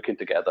about working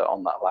together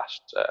on that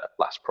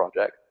last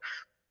project?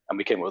 And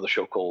we came up with a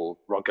show called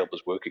Rod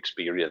Gilbert's Work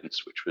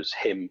Experience, which was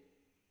him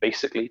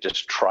basically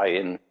just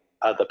trying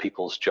other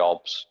people's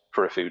jobs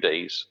for a few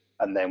days,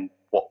 and then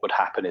what would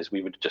happen is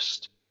we would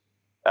just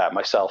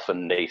myself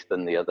and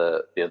Nathan, the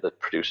other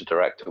producer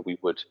director, we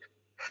would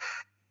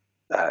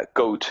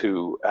go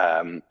to,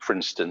 for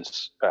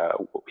instance,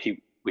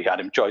 we had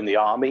him join the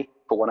army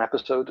for one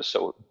episode,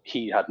 so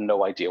he had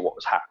no idea what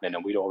was happening,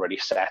 and we'd already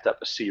set up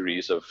a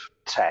series of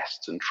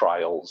tests and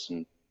trials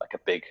and like a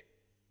big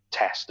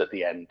test at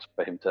the end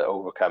for him to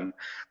overcome,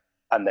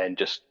 and then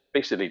just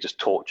basically just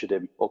tortured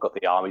him, or got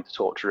the army to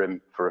torture him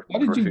for. How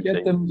did you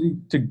get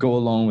them to go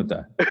along with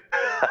that?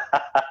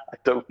 I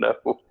don't know.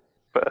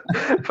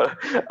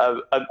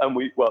 And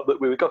we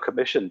got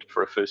commissioned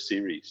for a first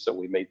series, so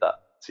we made that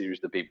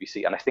series the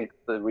BBC. And I think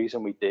the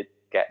reason we did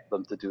get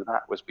them to do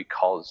that was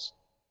because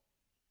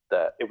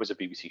it was a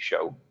BBC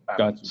show.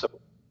 Gotcha. So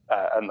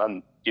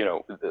and you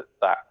know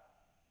that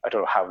I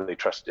don't know how they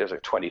trusted. It was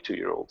like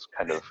 22-year-olds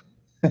kind of.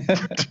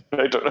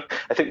 I don't know.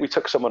 I think we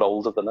took someone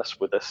older than us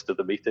with us to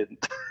the meeting.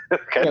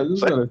 Yeah, this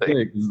is what I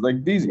think. It's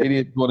like, these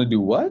idiots want to do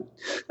what?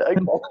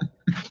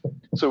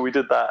 So we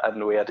did that,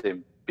 and we had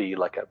him be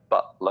like a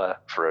butler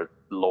for a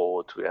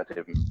lord. We had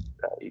him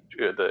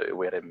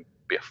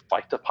be a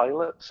fighter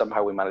pilot.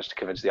 Somehow we managed to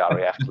convince the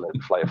RAF to let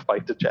him fly a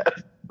fighter jet.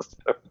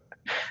 So,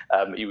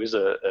 he was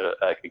a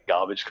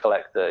garbage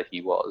collector. He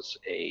was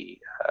a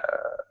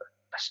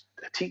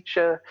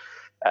teacher.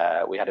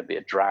 We had him be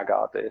a drag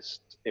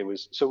artist. It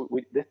was so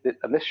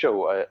and this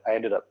show I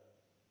ended up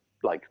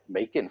like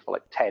making for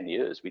like 10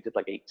 years. We did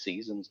like 8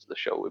 seasons to the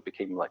show. It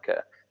became like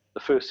the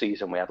first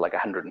season we had like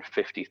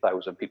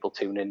 150,000 people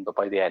tune in, but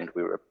by the end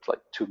we were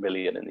like 2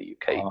 million in the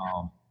UK.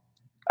 Wow.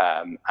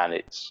 And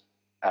it's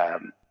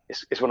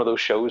one of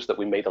those shows that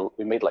we made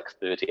like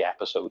 30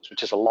 episodes,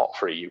 which is a lot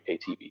for a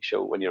UK TV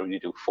show when you only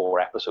do 4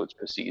 episodes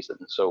per season.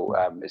 So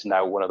it's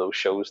now one of those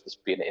shows that's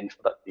being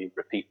infinitely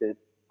repeated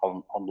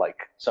on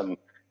like some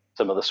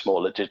of the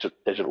smaller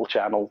digital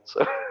channels.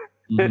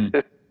 Mm-hmm.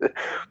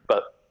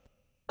 But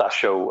that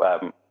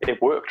show,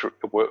 it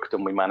worked,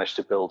 and we managed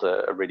to build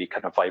a really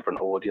kind of vibrant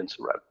audience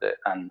around it.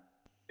 And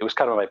it was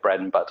kind of my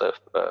bread and butter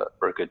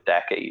for a good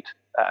decade.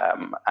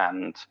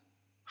 And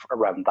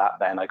around that,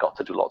 then I got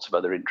to do lots of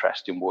other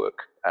interesting work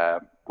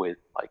with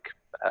like,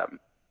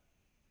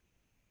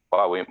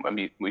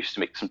 we used to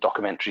make some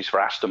documentaries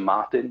for Aston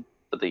Martin,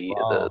 for the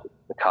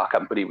car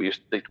company. We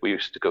used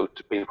to go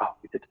to.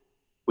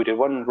 We did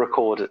one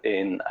record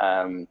in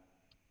a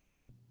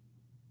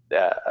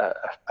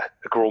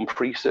Grand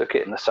Prix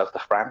circuit in the south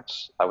of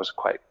France. That was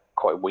quite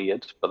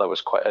weird, but that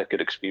was quite a good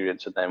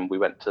experience. And then we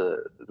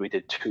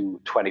did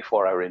 2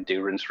 24-hour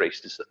endurance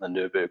races at the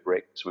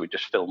Nürburgring. So we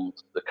just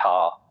filmed the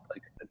car,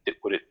 like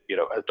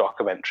a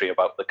documentary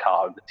about the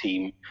car and the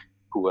team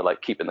who were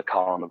like keeping the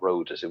car on the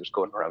road as it was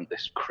going around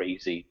this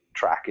crazy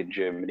track in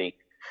Germany.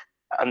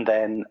 And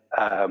then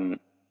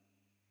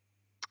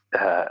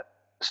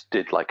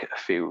did like a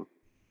few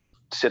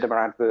cinema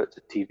adverts,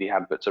 TV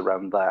adverts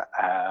around that,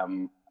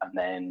 and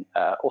then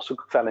also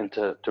fell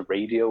into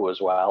radio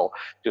as well,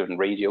 doing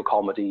radio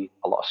comedy,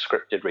 a lot of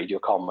scripted radio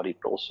comedy,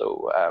 but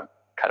also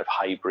kind of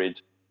hybrid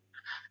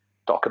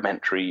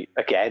documentary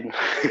again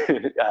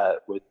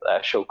with a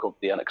show called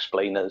The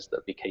Unexplainers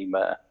that became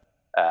a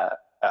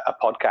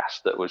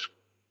podcast that was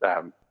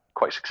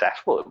quite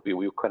successful. We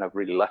were kind of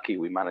really lucky.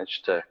 We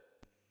managed to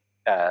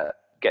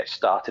get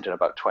started in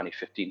about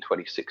 2015,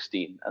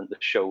 2016, and the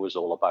show was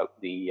all about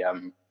the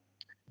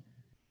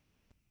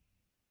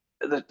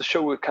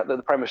show.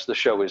 The premise of the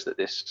show is that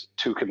there's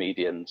 2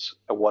 comedians.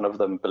 One of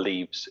them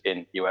believes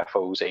in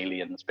UFOs,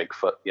 aliens,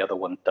 Bigfoot. The other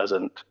one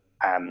doesn't.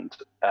 And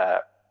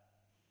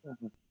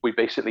we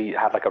basically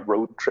had like a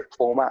road trip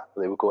format.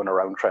 They were going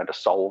around trying to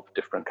solve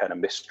different kind of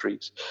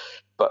mysteries.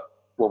 But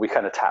what we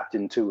kind of tapped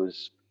into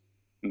was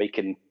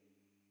making.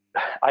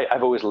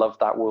 I've always loved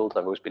that world.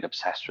 I've always been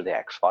obsessed with the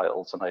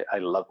X-Files, and I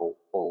love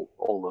all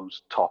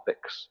those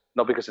topics.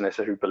 Not because I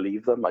necessarily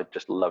believe them. I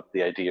just love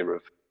the idea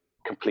of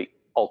complete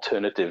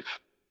alternative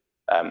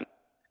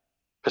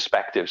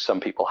perspectives some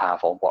people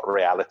have on what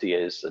reality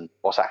is and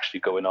what's actually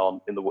going on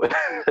in the world.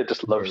 I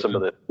just love some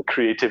of the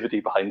creativity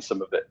behind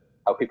some of it,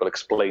 how people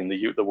explain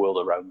the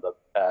world around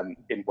them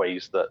in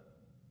ways that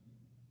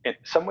in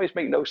some ways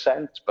make no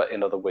sense, but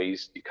in other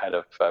ways you kind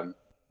of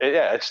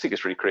I just think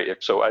it's really creative.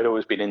 So I'd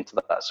always been into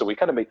that. So we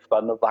kind of made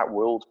fun of that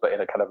world, but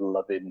in a kind of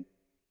loving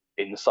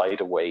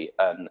insider way,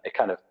 and it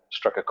kind of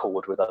struck a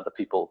chord with other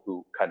people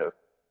who kind of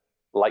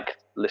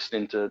liked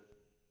listening to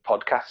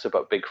podcasts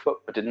about Bigfoot,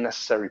 but didn't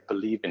necessarily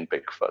believe in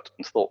Bigfoot,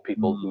 and thought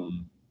people who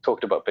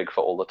talked about Bigfoot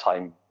all the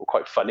time were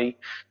quite funny.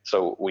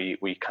 So we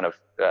kind of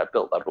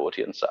built that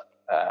audience up,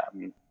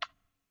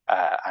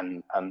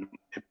 and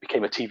it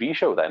became a TV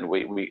show. Then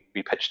we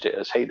pitched it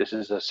as, hey, this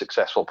is a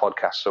successful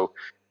podcast, so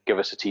give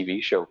us a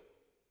TV show.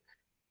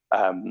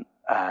 And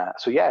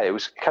So yeah, it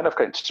was kind of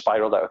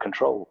spiraled out of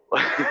control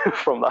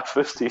from that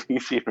first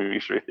TV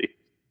series, really.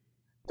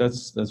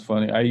 That's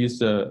funny. I used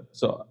to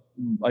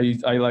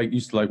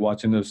like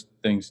watching those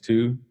things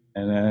too.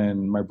 And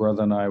then my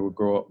brother and I would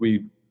grow up.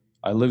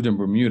 I lived in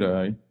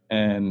Bermuda,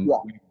 and Yeah.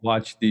 we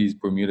watched these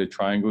Bermuda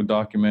Triangle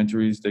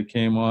documentaries that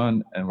came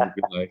on, and we'd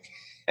be like,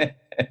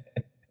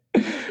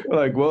 we're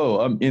like, whoa,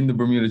 I'm in the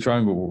Bermuda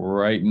Triangle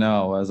right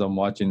now as I'm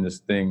watching this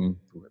thing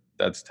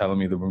that's telling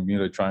me the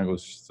Bermuda Triangle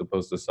is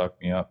supposed to suck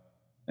me up.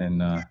 And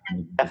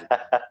but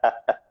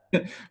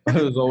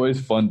it was always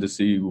fun to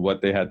see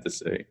what they had to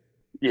say.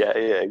 Yeah,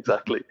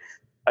 exactly.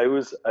 I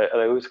always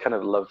kind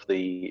of love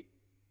the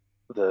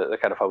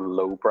kind of how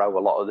lowbrow a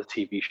lot of the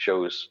TV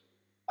shows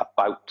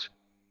about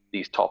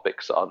these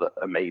topics are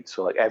made.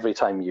 So like every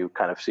time you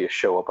kind of see a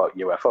show about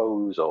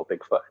UFOs or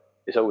Bigfoot,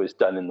 it's always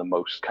done in the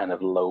most kind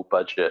of low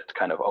budget,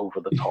 kind of over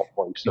the top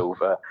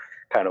voiceover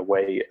kind of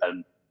way,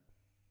 and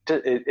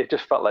it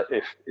just felt like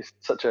if it's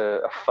such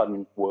a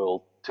fun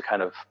world to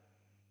kind of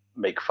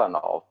make fun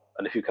of.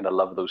 And if you kind of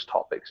love those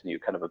topics and you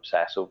kind of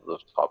obsess over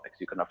those topics,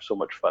 you can have so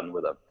much fun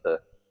with them to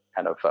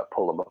kind of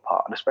pull them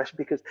apart. And especially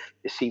because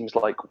it seems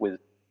like with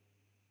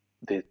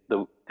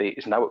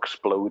it's now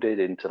exploded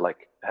into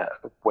like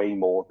way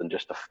more than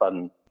just a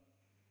fun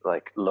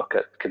like look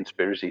at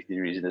conspiracy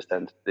theories. In a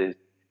sense,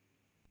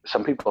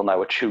 some people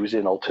now are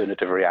choosing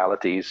alternative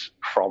realities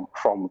from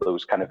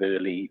those kind of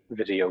early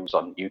videos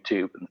on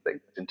YouTube and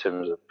things, in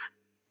terms of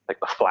like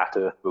the flat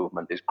Earth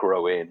movement is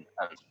growing,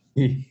 and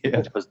Yeah.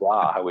 it's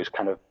bizarre how it's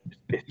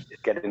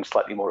getting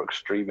slightly more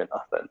extreme in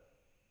that sense.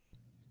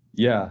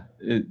 Yeah,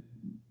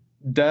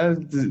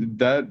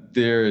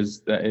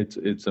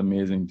 it's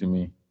amazing to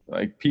me.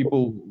 Like,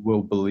 people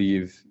will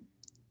believe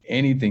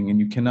anything, and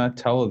you cannot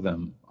tell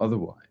them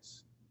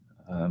otherwise.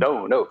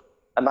 No,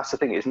 and that's the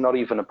thing. It's not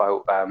even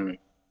about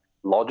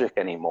logic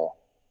anymore.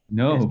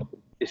 No.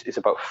 It's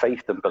about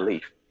faith and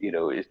belief.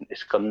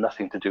 It's got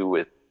nothing to do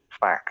with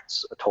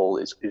facts at all.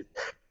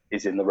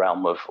 Is in the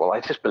realm of, well,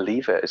 I just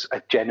believe it.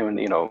 I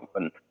genuinely,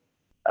 and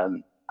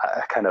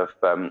I kind of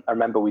I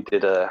remember we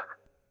did an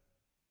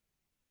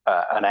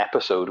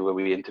episode where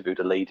we interviewed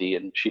a lady,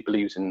 and she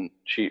believes in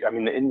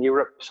in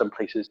Europe, some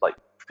places like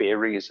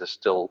fairies are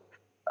still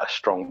a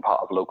strong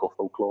part of local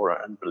folklore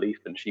and belief,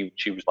 and she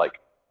was like,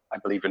 I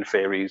believe in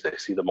fairies. I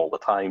see them all the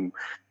time.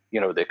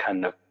 They're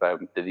kind of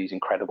they're these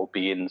incredible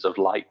beings of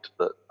light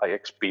that I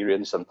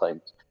experience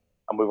sometimes.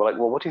 And we were like,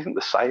 well, what do you think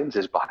the science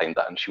is behind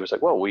that? And she was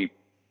like, well,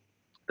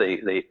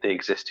 they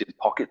exist in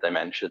pocket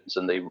dimensions,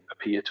 and they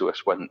appear to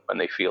us when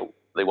they feel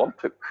they want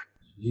to.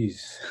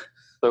 Jeez.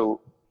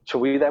 So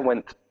we then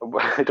went,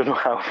 I don't know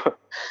how,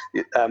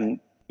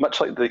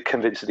 much like they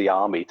convinced the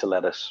army to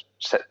let us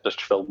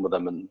just film with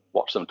them and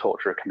watch them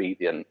torture a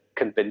comedian,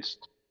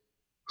 convinced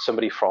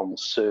somebody from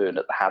CERN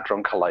at the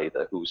Hadron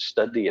Collider who's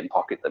studying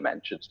pocket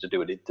dimensions to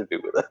do an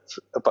interview with us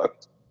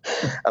about.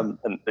 And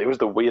it was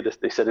the weirdest.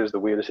 They said it was the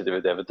weirdest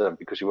interview they'd ever done,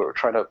 because you were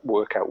trying to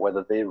work out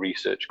whether their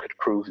research could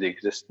prove the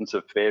existence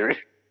of fairies.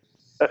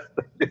 But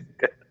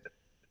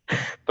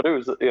it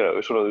was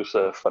one of those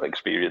fun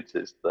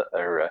experiences that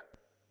are.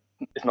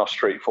 It's not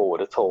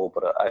straightforward at all,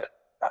 but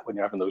when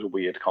you're having those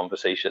weird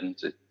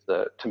conversations, it's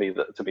to me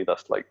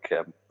that's like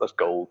that's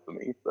gold for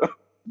me. So.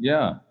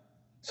 Yeah.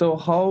 So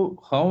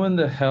how in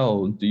the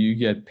hell do you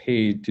get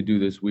paid to do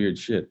this weird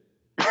shit?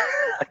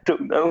 I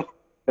don't know.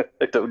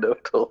 I don't know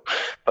at all.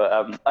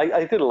 But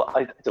I did a lot.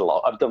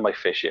 I've done my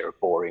fair share of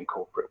boring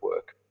corporate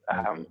work,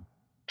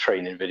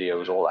 training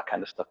videos, all that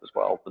kind of stuff as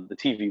well. But the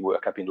TV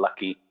work, I've been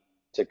lucky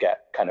to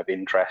get kind of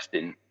interest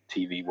in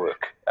TV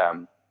work.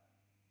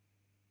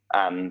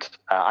 And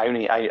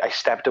I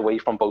stepped away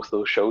from both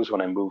those shows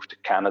when I moved to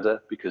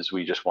Canada, because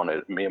me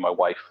and my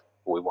wife,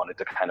 we wanted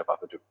to kind of have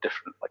a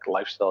different like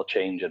lifestyle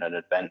change and an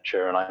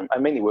adventure. And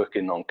I'm mainly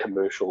working on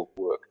commercial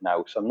work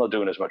now, so I'm not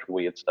doing as much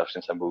weird stuff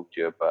since I moved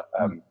here. But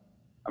I'm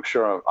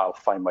sure I'll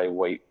find my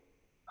way.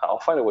 I'll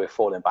find a way of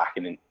falling back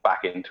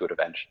into it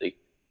eventually.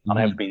 And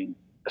I've been,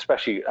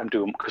 especially I'm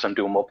doing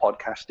more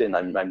podcasting.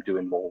 I'm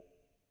doing more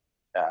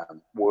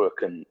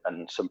work and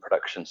some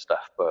production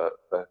stuff for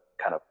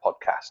kind of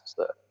podcasts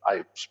that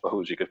I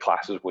suppose you could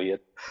class as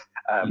weird.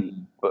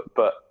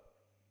 But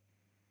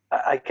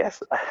I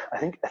guess I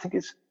think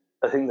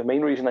the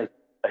main reason I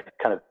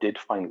kind of did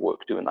find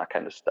work doing that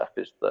kind of stuff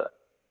is that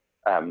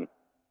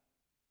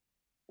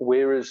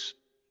whereas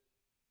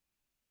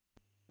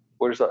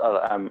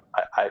I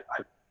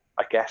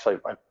guess I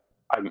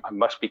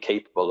must be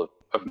capable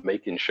of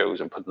making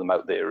shows and putting them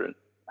out there and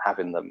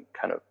having them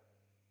kind of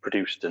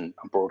produced and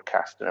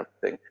broadcast and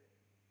everything.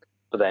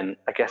 But then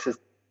I guess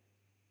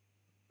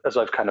as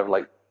I've kind of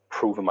like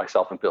proven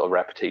myself and built a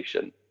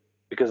reputation,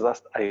 because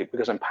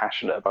I'm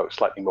passionate about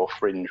slightly more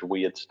fringe,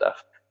 weird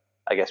stuff.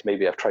 I guess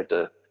maybe I've tried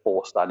to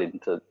force that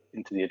into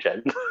the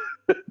agenda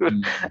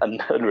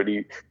and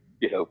really,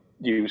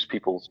 use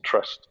people's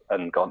trust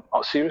and gone,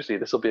 oh, seriously,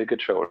 this will be a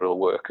good show, it'll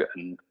work,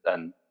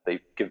 and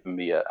they've given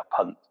me a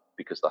punt,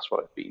 because that's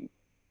what I've been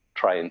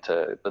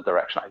the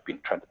direction I've been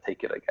trying to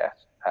take it, I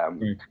guess.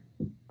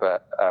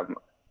 But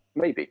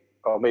maybe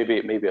or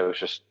maybe I was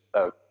just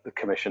the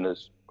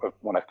commissioners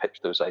when I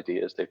pitched those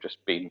ideas. They've just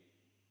been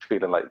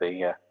feeling like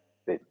they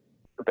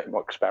a bit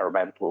more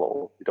experimental,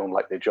 or they don't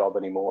like their job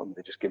anymore, and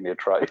they just give me a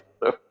try.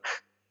 So.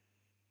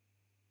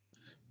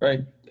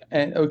 Right.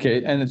 And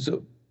okay. And it's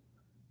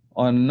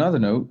on another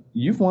note,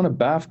 you've won a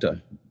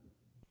BAFTA.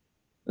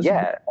 That's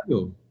Yeah,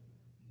 cool.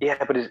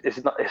 yeah, but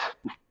it's not.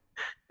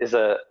 It's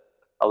a.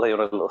 I'll let you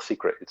know a little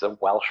secret. It's a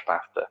Welsh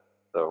BAFTA,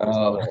 so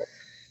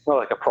it's not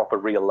like a proper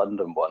real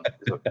London one.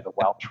 It's a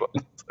Welsh one.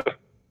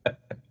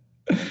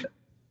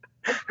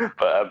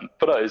 but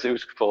no, it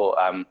was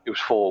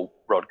for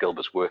Rod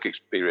Gilbert's work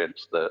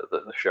experience, the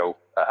show,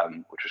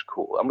 which was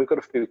cool, and we've got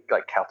a few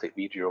like Celtic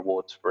Media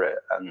Awards for it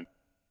and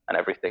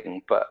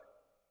everything. But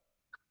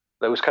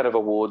those kind of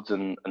awards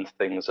and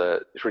things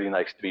it's really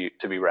nice to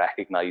be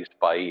recognised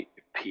by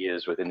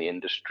peers within the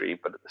industry,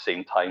 but at the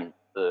same time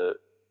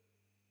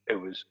it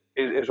was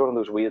one of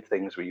those weird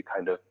things where you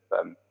kind of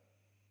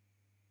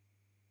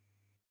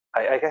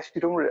I guess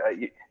you don't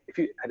really, if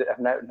you I've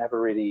never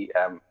really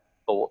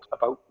thought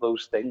about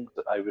those things.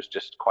 I was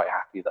just quite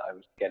happy that I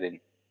was getting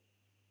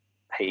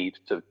paid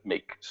to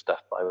make stuff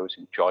that I was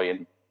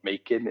enjoying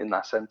making in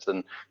that sense,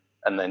 and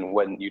then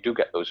when you do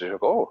get those, you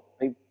go,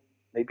 oh,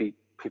 maybe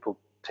people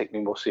take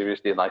me more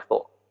seriously than I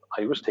thought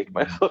I was taking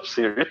myself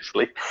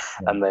seriously,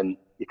 and then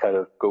you kind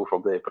of go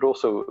from there. But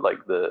also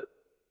like the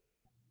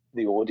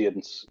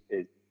audience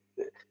is,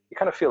 you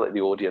kind of feel like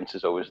the audience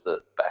is always the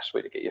best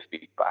way to get your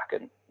feedback,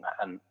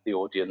 and the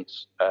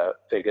audience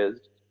figures,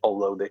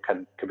 although they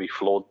can be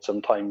flawed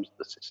sometimes,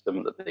 the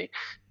system that they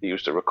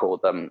use to record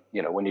them,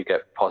 when you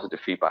get positive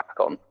feedback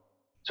on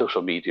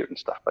social media and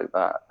stuff like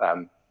that,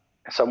 in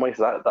some ways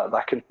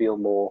that can feel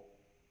more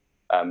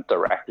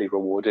directly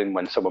rewarding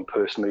when someone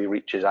personally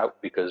reaches out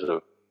because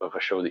of a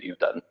show that you've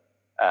done,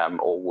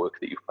 or work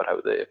that you've put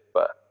out there.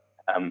 But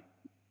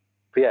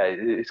yeah,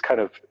 it's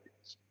kind of,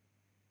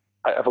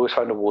 I've always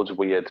found awards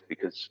weird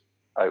because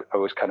I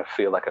always kind of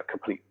feel like a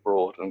complete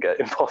fraud and get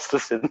imposter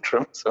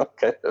syndrome. So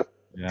kind of,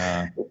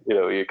 yeah,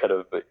 you kind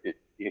of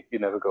you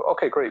never go,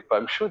 okay, great, but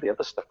I'm sure the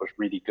other stuff was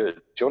really good.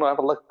 Do you want to have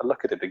a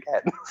look at it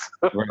again?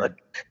 Right.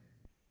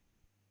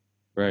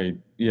 Right.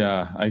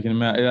 Yeah, I can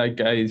imagine.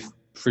 I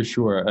for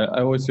sure.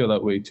 I always feel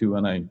that way too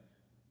when I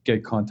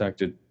get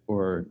contacted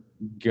or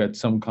get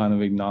some kind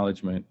of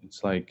acknowledgement.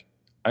 It's like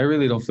I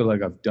really don't feel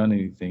like I've done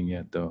anything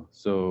yet, though.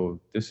 So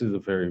this is a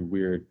very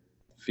weird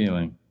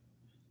feeling.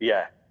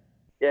 Yeah,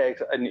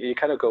 and you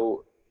kind of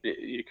go.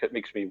 It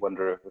makes me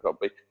wonder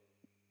if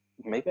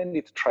maybe I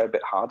need to try a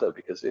bit harder,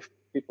 because if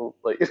people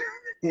like,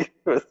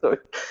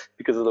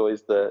 because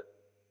otherwise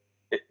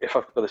if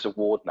I've got this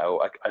award now,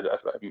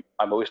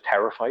 I'm always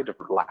terrified of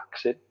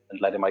relaxing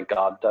and letting my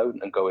guard down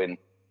and going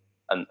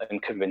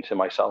and convincing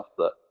myself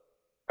that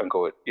I'm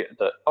going,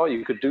 that, oh,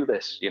 you could do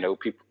this.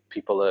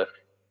 People are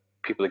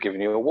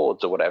giving you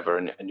awards or whatever,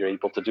 and you're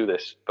able to do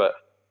this. But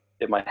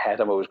in my head,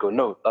 I'm always going,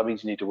 no, that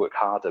means you need to work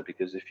harder,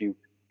 because if you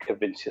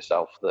convince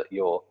yourself that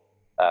you've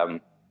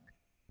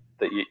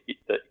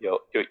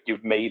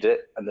made it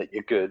and that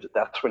you're good,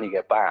 that's when you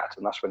get bad,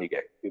 and that's when you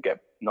get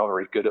not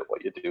very good at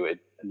what you're doing,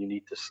 and you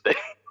need to stay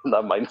in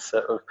that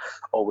mindset of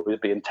always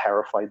being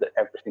terrified that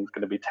everything's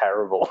going to be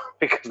terrible,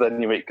 because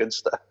then you make good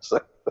stuff.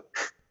 So.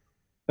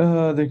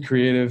 They're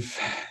creative.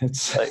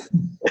 It's like,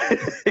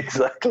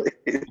 exactly,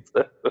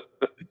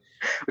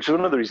 which is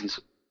one of the reasons,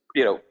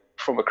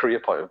 from a career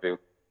point of view,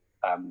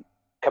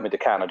 coming to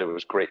Canada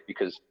was great,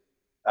 because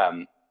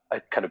I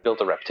kind of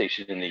built a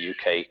reputation in the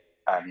UK,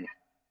 and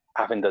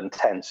having done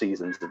 10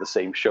 seasons of the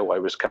same show, I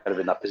was kind of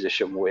in that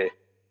position where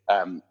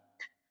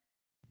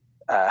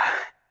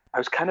I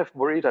was kind of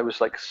worried I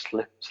was like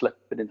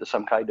slipping into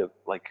some kind of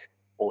like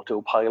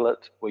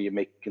autopilot where you're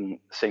making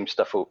the same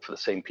stuff out for the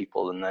same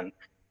people. And then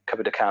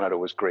coming to Canada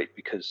was great,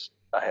 because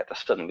I had to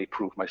suddenly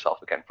prove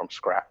myself again from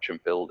scratch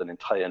and build an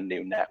entire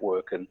new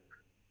network and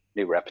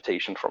new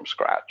reputation from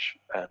scratch.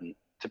 And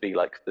to be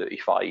like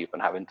 35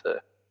 and having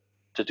to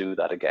do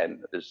that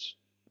again is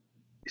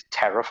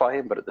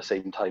terrifying, but at the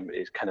same time,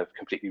 it kind of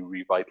completely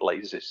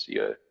revitalizes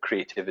your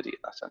creativity in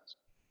that sense.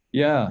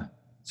 Yeah.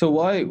 So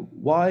why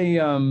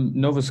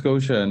Nova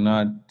Scotia and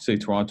not, say,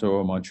 Toronto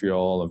or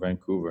Montreal or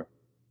Vancouver?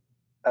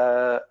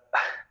 Do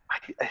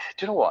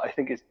you know what? I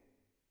think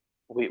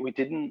we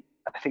didn't.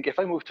 I think if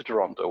I moved to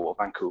Toronto or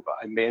Vancouver,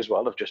 I may as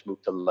well have just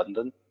moved to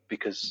London,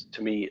 because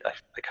to me,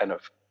 I kind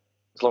of,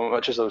 as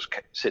much as those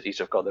cities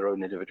have got their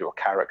own individual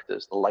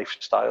characters, the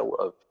lifestyle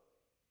of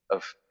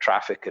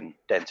traffic and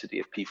density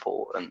of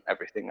people and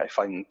everything, I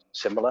find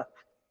similar.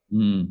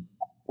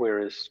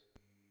 Whereas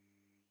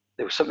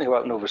there was something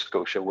about Nova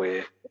Scotia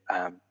where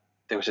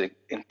there was an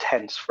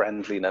intense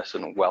friendliness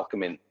and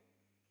welcoming,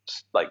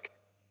 like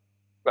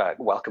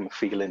welcome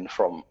feeling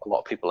from a lot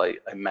of people I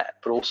met,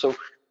 but also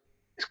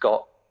it's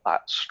got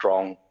that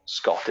strong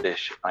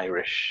Scottish,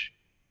 Irish,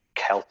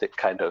 Celtic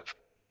kind of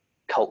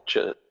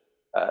culture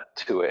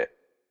to it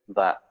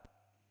that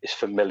is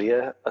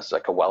familiar as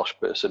like a Welsh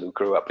person who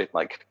grew up in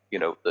like,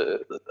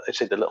 I'd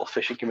say the little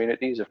fishing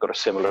communities have got a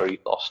similar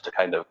ethos to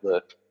kind of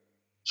the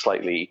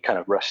slightly kind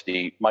of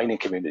rusty mining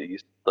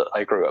communities that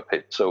I grew up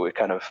in. So it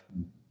kind of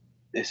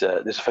there's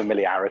a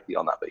familiarity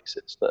on that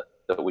basis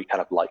that we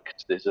kind of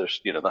liked. There's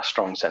that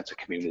strong sense of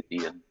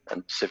community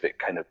and civic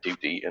kind of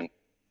duty, and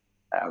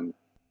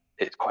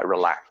it's quite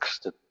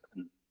relaxed,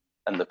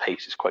 and the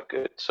pace is quite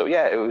good. So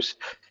yeah, it was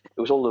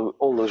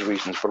all those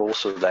reasons, but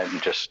also then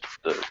just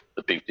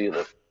the beauty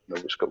of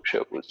Nova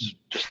Scotia was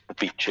just the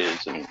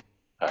beaches and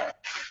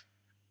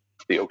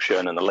the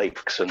ocean and the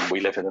lakes, and we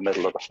live in the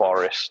middle of the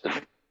forest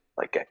and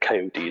like get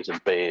coyotes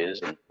and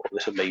bears and all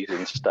this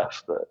amazing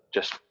stuff that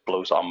just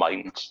blows our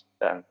minds.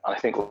 And I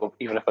think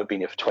even if I've been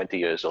here for 20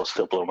 years, it'll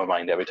still blow my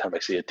mind every time I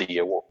see a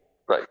deer walk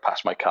right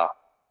past my car.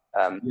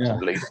 Yeah.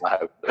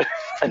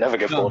 I never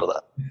get bored of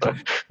that.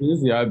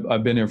 Seriously,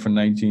 I've been here for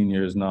 19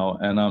 years now,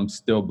 and I'm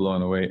still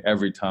blown away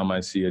every time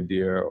I see a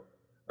deer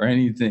or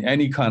anything,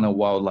 any kind of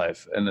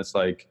wildlife. And it's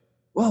like,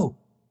 whoa,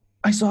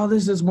 I saw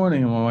this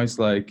morning. And my wife's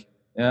like,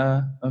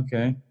 yeah,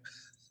 okay.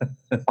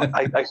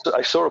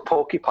 I saw a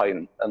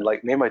porcupine, and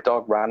like me and my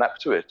dog ran up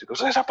to it. It goes,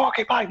 "There's a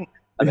porcupine!"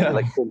 And then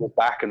like pulled it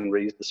back and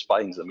raised the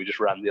spines, and we just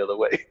ran the other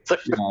way. It's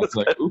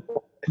like,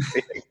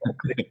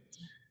 exactly.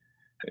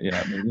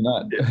 Yeah, maybe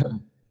not.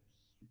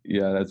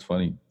 Yeah, that's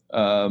funny.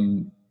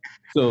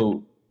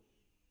 So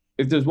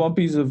if there's one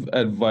piece of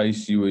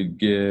advice you would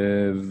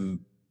give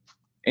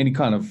any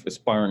kind of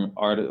aspiring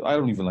artist, I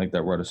don't even like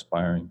that word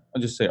aspiring.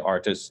 I'll just say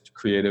artist,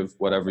 creative,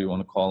 whatever you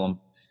want to call them.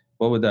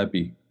 What would that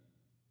be?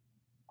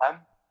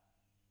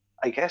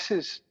 I guess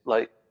is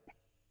like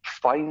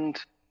find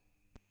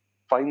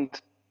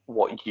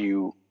what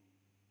you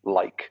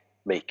like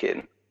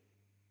making.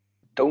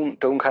 Don't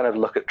kind of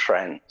look at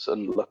trends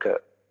and look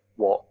at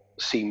what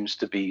seems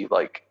to be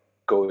like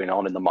going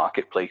on in the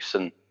marketplace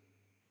and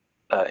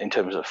in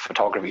terms of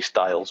photography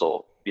styles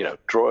or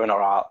drawing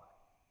or art.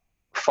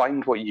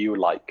 Find what you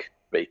like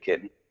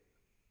making,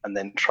 and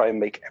then try and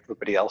make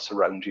everybody else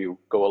around you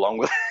go along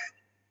with it.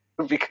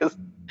 because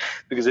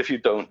if you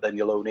don't, then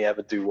you'll only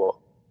ever do what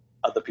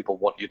other people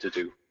want you to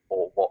do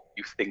or what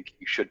you think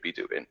you should be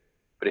doing.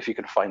 But if you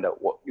can find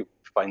out what you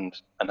find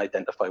and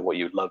identify what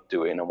you love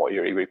doing and what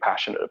you're really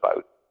passionate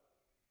about,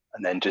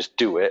 and then just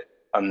do it,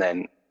 and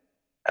then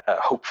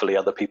hopefully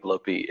other people will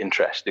be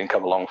interested and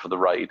come along for the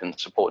ride and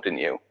supporting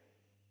you,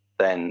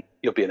 then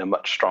you'll be in a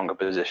much stronger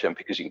position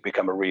because you can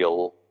become a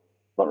real,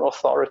 not an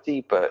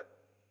authority, but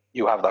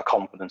you have that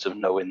confidence of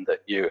knowing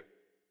that you're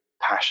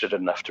passionate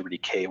enough to really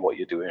care what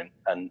you're doing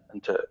and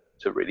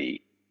to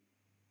really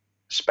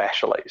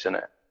specialize in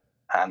it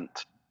and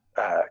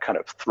kind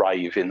of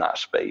thrive in that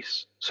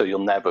space. So you'll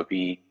never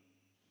be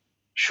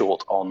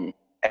short on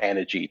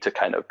energy to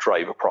kind of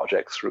drive a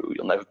project through.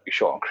 You'll never be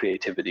short on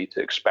creativity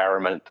to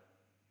experiment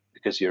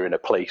because you're in a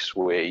place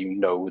where you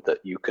know that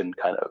you can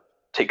kind of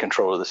take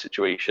control of the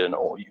situation,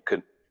 or you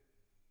can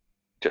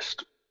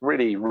just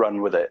really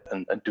run with it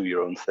and do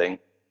your own thing.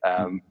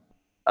 And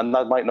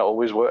that might not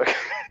always work,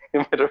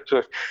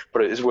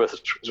 but it's worth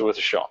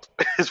a shot.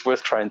 It's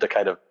worth trying to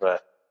kind of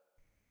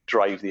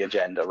drive the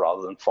agenda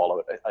rather than follow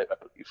it, I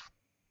believe.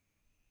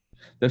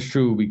 That's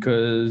true,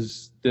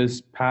 because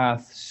this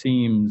path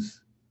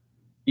seems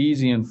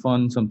easy and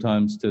fun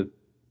sometimes to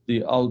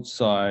the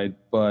outside,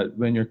 but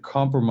when you're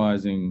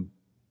compromising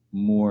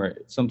more,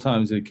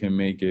 sometimes it can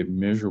make it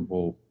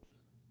miserable.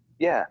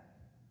 Yeah.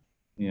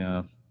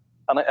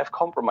 And I've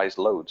compromised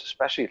loads,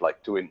 especially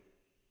like doing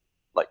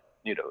like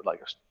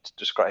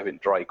describing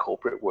dry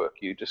corporate work.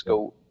 You just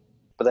go,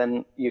 but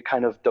then you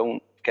kind of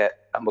don't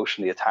get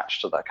emotionally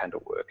attached to that kind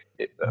of work.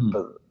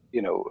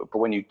 But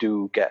when you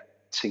do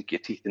sink your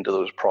teeth into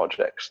those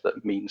projects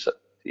that mean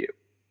something to you,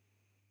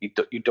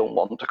 you don't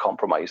want to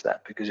compromise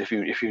that, because if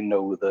you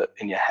know that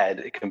in your head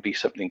it can be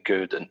something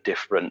good and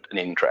different and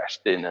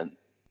interesting and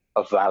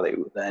of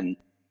value, then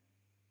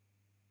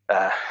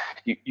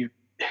you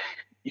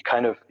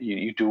kind of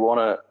you do want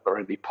to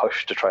really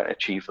push to try and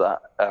achieve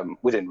that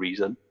within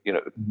reason.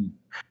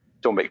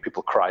 Don't make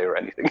people cry or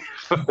anything.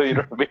 You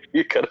know what I mean?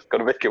 You kind of got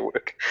to make it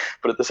work,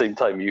 but at the same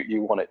time,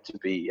 you want it to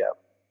be.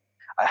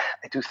 I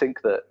do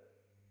think that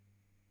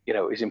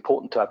it's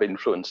important to have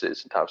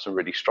influences and to have some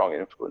really strong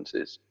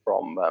influences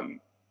from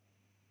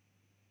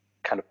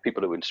kind of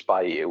people who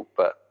inspire you.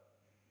 But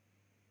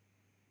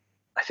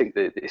I think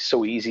that it's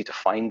so easy to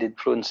find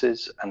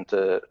influences and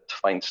to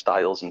find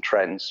styles and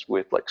trends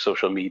with like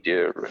social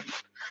media and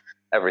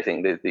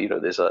everything.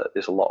 There's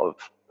a lot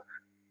of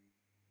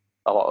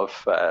like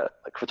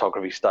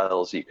photography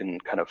styles you can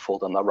kind of fall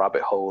down that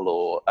rabbit hole,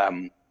 or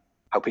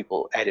how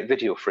people edit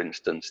video, for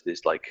instance.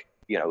 There's like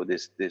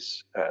there's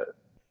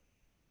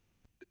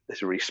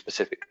a really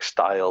specific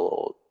style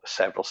or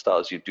several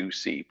styles you do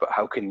see, but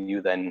how can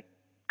you then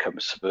come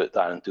subvert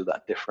that and do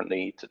that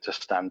differently to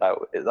stand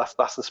out?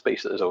 That's the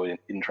space that has always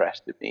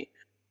interested me.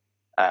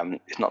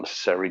 It's not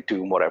necessarily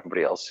doing what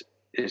everybody else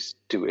is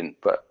doing,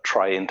 but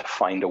trying to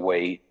find a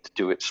way to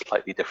do it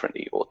slightly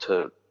differently, or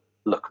to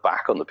look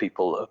back on the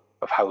people of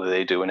how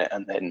they're doing it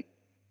and then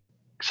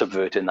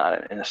subverting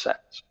that in a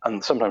sense.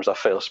 And sometimes that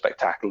fails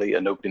spectacularly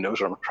and nobody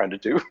knows what I'm trying to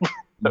do.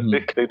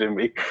 including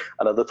me.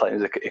 And other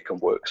times it can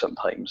work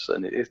sometimes,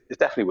 and it's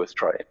definitely worth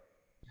trying.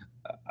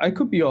 I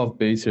could be off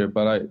base here,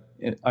 but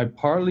I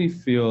partly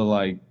feel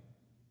like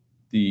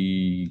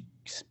the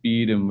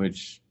speed in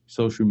which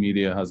social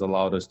media has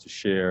allowed us to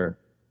share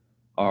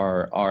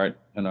our art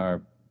and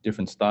our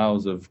different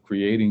styles of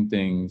creating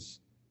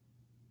things,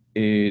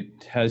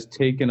 it has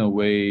taken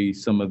away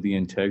some of the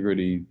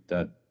integrity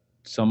that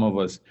some of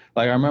us,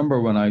 like I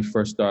remember when I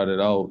first started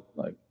out,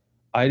 like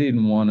I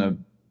didn't want to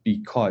be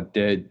caught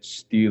dead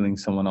stealing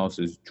someone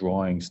else's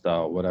drawing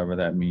style, whatever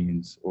that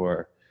means.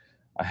 Or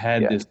I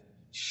had this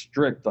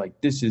strict,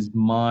 like, this is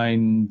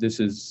mine,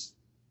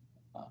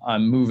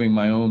 I'm moving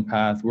my own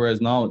path. Whereas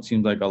now it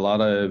seems like a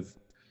lot of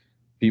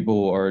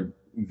people are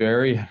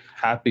very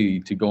happy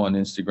to go on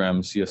Instagram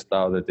and see a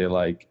style that they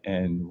like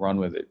and run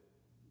with it.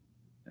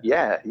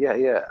 Yeah.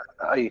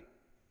 I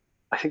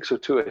think so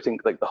too. I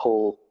think like the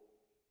whole,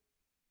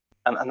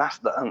 and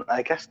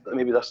I guess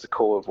maybe that's the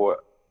core of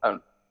what,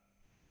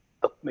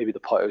 maybe the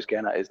point I was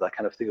getting at is that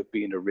kind of thing of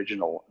being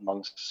original, not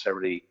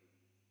necessarily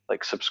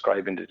like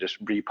subscribing to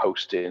just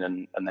reposting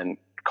and then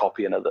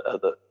copying other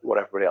what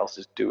everybody else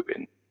is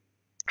doing,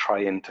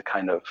 trying to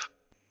kind of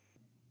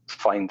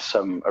find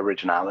some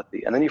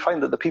originality. And then you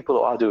find that the people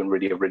who are doing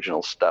really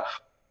original stuff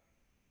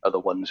are the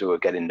ones who are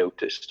getting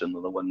noticed and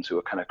are the ones who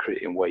are kind of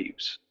creating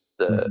waves.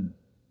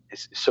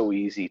 It's so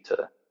easy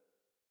to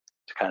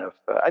kind of,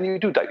 and you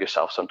do doubt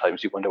yourself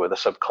sometimes. You wonder whether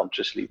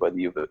subconsciously, whether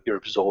you're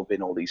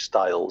absorbing all these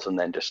styles and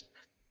then just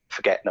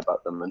forgetting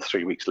about them, and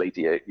 3 weeks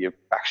later you're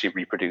actually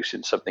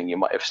reproducing something you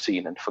might have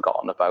seen and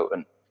forgotten about.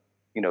 And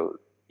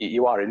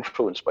you are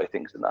influenced by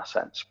things in that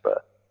sense,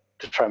 but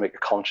to try and make a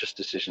conscious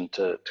decision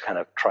to kind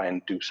of try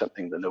and do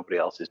something that nobody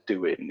else is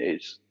doing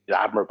is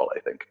admirable, I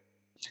think.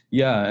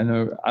 Yeah,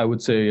 and I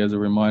would say as a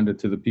reminder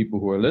to the people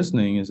who are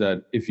listening is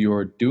that if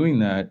you're doing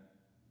that,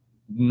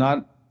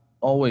 not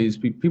always,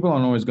 people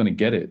aren't always going to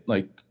get it.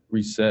 Like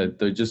Reese said,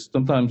 they're just,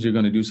 sometimes you're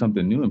going to do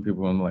something new and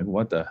people are like,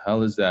 what the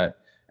hell is that?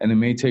 And it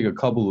may take a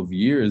couple of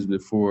years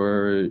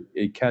before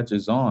it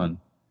catches on.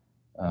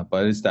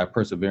 But it's that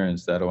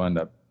perseverance that'll end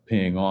up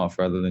paying off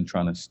rather than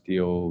trying to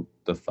steal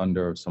the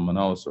thunder of someone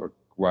else or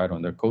ride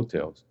on their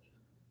coattails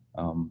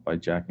by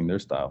jacking their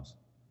styles.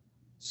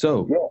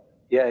 So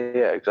yeah,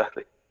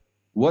 exactly.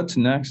 What's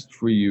next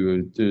for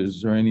you?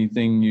 Is there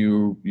anything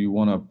you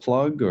want to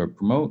plug or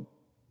promote?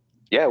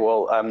 Yeah,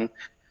 well,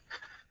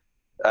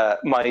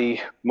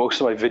 most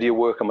of my video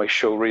work and my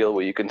show reel,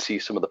 where you can see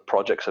some of the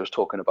projects I was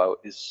talking about,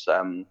 is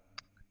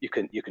you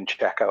can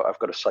check out. I've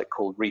got a site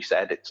called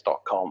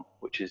reesedits.com,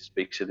 which is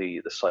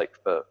basically the site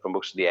for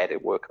most of the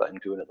edit work that I'm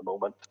doing at the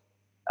moment.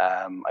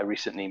 I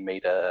recently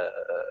made I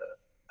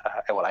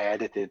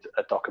edited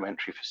a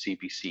documentary for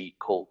CBC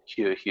called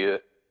Here,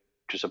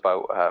 which is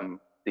about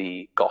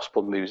the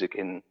gospel music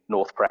in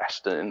North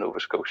Preston in Nova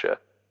Scotia,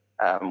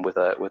 with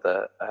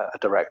a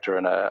director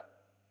and a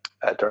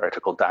director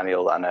called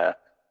Daniel and a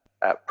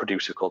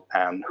producer called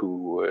Anne,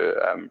 who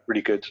were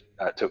really good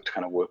to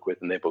kind of work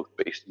with, and they're both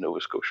based in Nova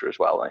Scotia as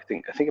well. And I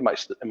think it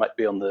might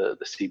be on the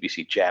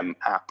CBC Gem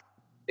app.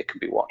 It can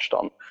be watched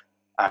on,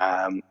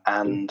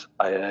 and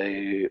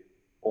I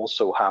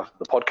also have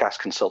the podcast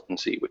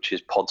consultancy, which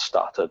is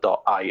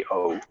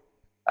podstarter.io,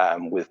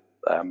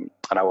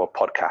 and our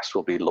podcast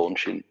will be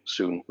launching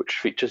soon, which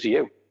features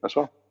you as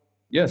well.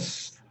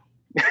 Yes,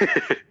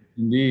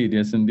 indeed.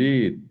 Yes,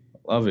 indeed.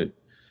 Love it.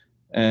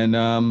 And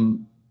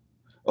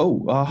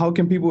how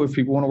can people, if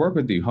people want to work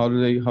with you, how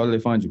do they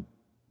find you?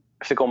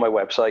 I think on my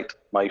website,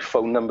 my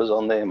phone number's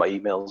on there, my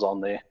email's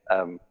on there.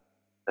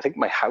 I think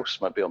my house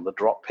might be on the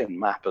drop pin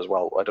map as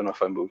well. I don't know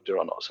if I moved it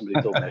or not.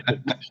 Somebody told me I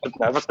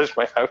shouldn't advertise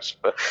my house,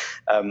 but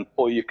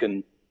or you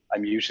can.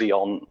 I'm usually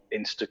on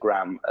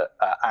Instagram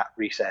at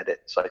reesedit,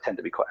 so I tend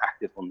to be quite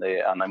active on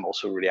there, and I'm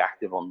also really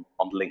active on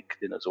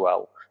LinkedIn as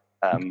well.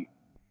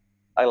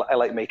 I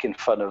like making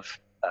fun of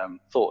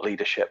thought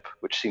leadership,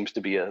 which seems to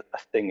be a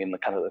thing in the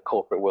kind of the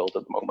corporate world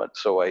at the moment.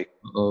 So I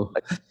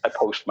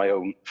post my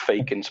own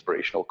fake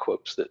inspirational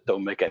quotes that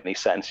don't make any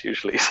sense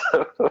usually.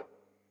 So.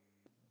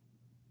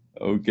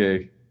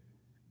 Okay.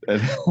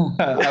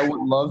 I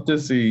would love to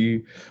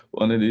see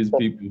one of these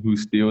people who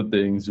steal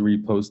things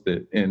repost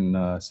it in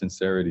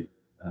sincerity.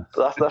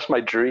 That's my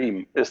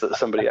dream, is that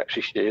somebody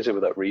actually shares it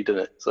without reading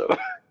it. So.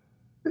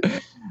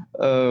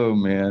 Oh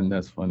man,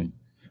 that's funny.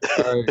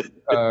 All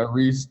right,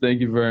 Reese, thank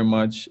you very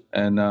much.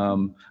 And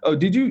you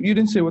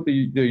didn't say what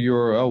the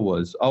URL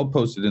was. I'll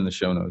post it in the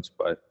show notes.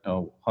 But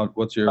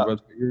what's your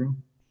URL?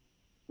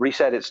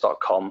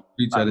 Reesedits.com.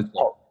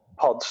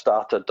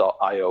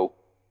 Podstarter.io.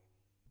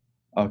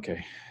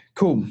 Okay,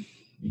 cool.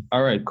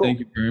 All right, cool. Thank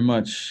you very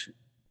much.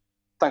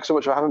 Thanks so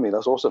much for having me.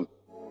 That's awesome.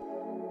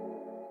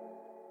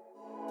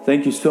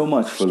 Thank you so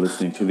much for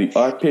listening to the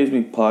Art Pays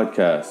Me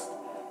podcast.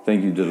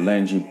 Thank you to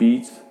Langy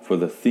Beats for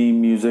the theme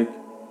music.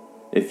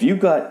 If you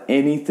got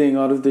anything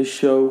out of this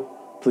show,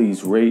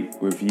 please rate,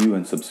 review,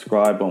 and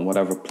subscribe on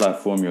whatever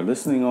platform you're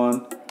listening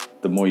on.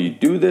 The more you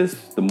do this,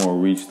 the more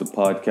reach the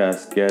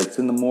podcast gets,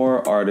 and the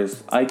more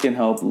artists I can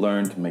help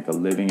learn to make a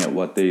living at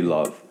what they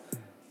love.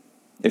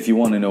 If you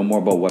want to know more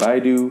about what I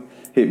do,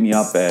 hit me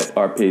up at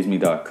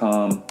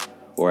artpaysme.com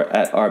or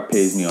at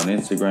artpaysme on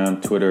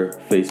Instagram, Twitter,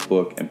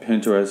 Facebook, and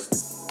Pinterest.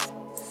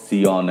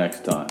 See y'all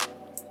next time.